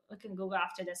mean, we can Google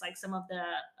after this, like some of the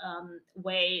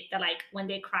way that like when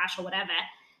they crash or whatever,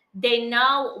 they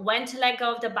know when to let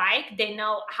go of the bike. They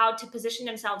know how to position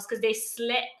themselves because they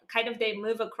they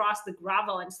move across the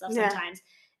gravel and stuff sometimes.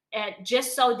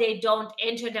 Just so they don't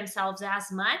injure themselves as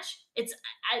much.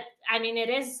 I mean, it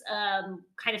is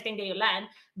kind of thing that you learn,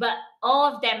 but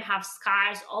all of them have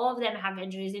scars, all of them have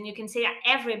injuries, and you can see that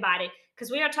everybody,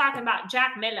 because we are talking about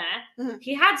Jack Miller,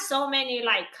 he had so many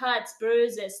like cuts,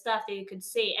 bruises, stuff that you could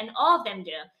see, and all of them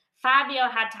do. Fabio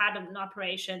had an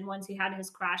operation once he had his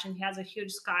crash, and he has a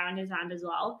huge scar on his hand as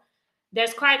well.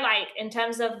 There's quite like, in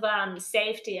terms of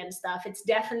safety and stuff,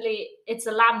 it's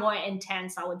a lot more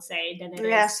intense, I would say, than it is.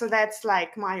 Yeah, so that's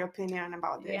like my opinion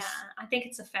about this. Yeah, I think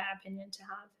it's a fair opinion to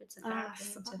have. It's a fair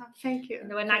opinion. Thank you.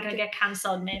 We're not going to get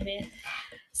cancelled, maybe.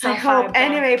 So I hope.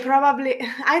 Anyway, probably,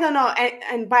 I don't know.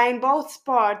 And by in both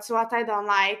sports, what I don't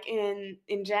like in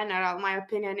general, my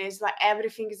opinion is like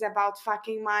everything is about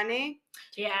fucking money.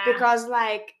 Yeah. Because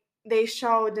like they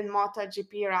showed in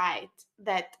MotoGP, right,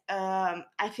 that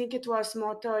I think it was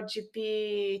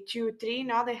MotoGP 2-3.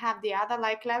 Now they have the other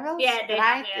like levels, right?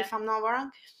 Have, yeah. If I'm not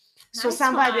wrong. So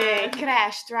somebody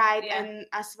crashed, right? Yeah. And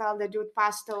as well, the dude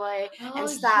passed away and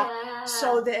stuff. Yeah.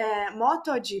 So the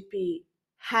MotoGP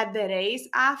had the race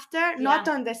after, not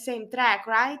on the same track,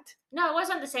 right? No, it was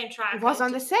on the same track. It was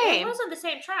on the same. It was on the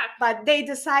same track. But they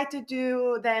decided to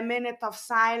do the minute of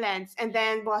silence, and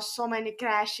then was so many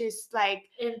crashes, like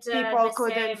people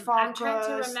couldn't focus. I'm trying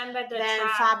to remember the then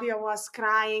track. Fabio was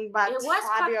crying, but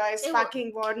Fabio is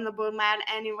fucking vulnerable man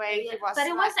anyway. Yeah, He was. But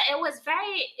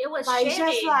it was shitty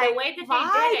just like, the way that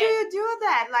why they did do you do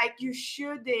that? Like you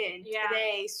shouldn't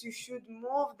race. You should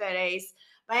move the race.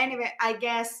 But anyway, I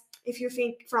guess if you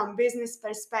think from business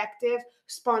perspective,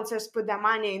 sponsors put their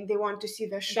money in, they want to see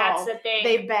the show. That's the thing.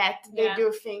 They bet, they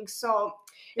do things. So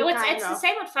it's the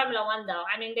same with Formula One, though.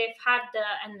 I mean, they've had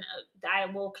and I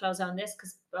will close on this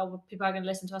because people are going to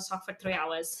listen to us talk for 3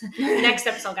 hours. Next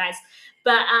episode, guys.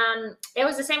 But it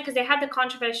was the same because they had the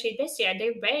controversy this year.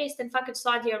 They raced in fucking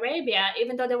Saudi Arabia,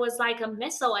 even though there was like a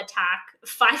missile attack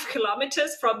 5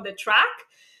 kilometers from the track.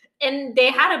 And they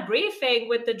had a briefing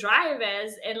with the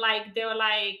drivers, and like they were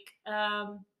like,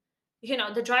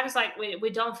 the drivers like, we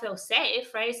don't feel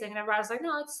safe racing, and everybody was like,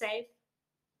 no, it's safe.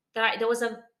 There was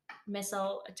a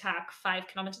missile attack 5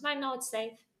 kilometers. I know it's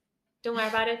safe. Don't worry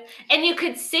about it. And you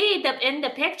could see in the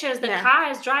pictures the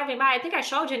car is driving by. I think I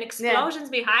showed you an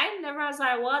explosions behind. And everyone was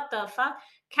like, what the fuck?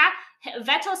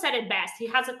 Vettel said it best. He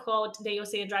has a quote that you'll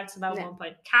see in Drive to Survive at one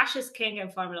point. Cash is king in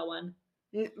Formula One.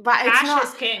 But Cash it's not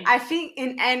is king. I think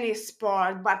in any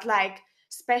sport, but like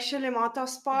especially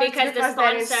motorsports, because the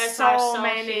sponsors are so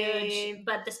many huge.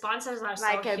 But the sponsors are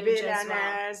like so huge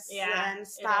billionaires and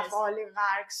stuff,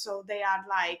 oligarchs. So they are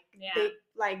like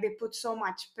they put so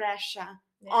much pressure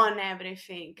on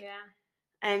everything. Yeah.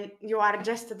 And you are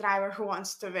just a driver who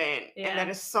wants to win, and there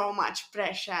is so much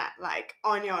pressure like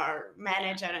on your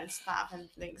manager and stuff and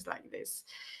things like this.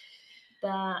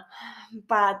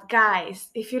 But guys,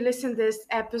 if you listen to this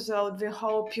episode, we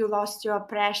hope you lost your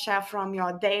pressure from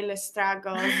your daily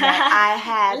struggles that I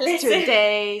had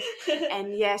today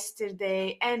and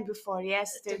yesterday and before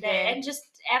yesterday and just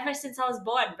ever since I was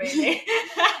born, really.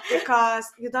 Because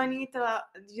you don't need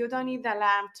the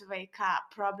alarm to wake up.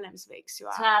 Problems wakes you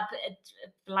up.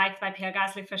 Liked by Pierre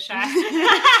Gasly for sure.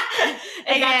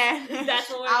 Again,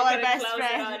 that's what we're going to close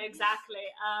it on. Exactly.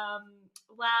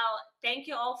 Well, thank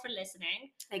you all for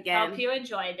listening. Again. Hope you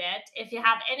enjoyed it. If you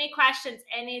have any questions,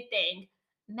 anything,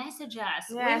 message us.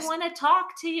 Yes. We want to talk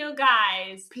to you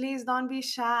guys. Please don't be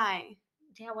shy.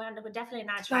 Yeah, we're definitely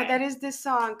not shy. No, there is this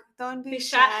song. Don't be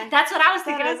shy. That's what I was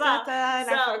thinking as well.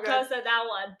 So close to that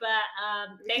one.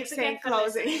 But thanks again for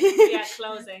listening. Yeah,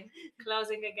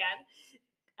 closing again.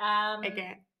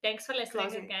 Again. Thanks for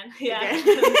listening again. Yeah.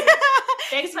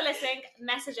 Thanks for listening.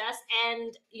 Message us,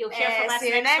 and you'll hear from us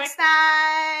next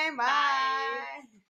time. Bye.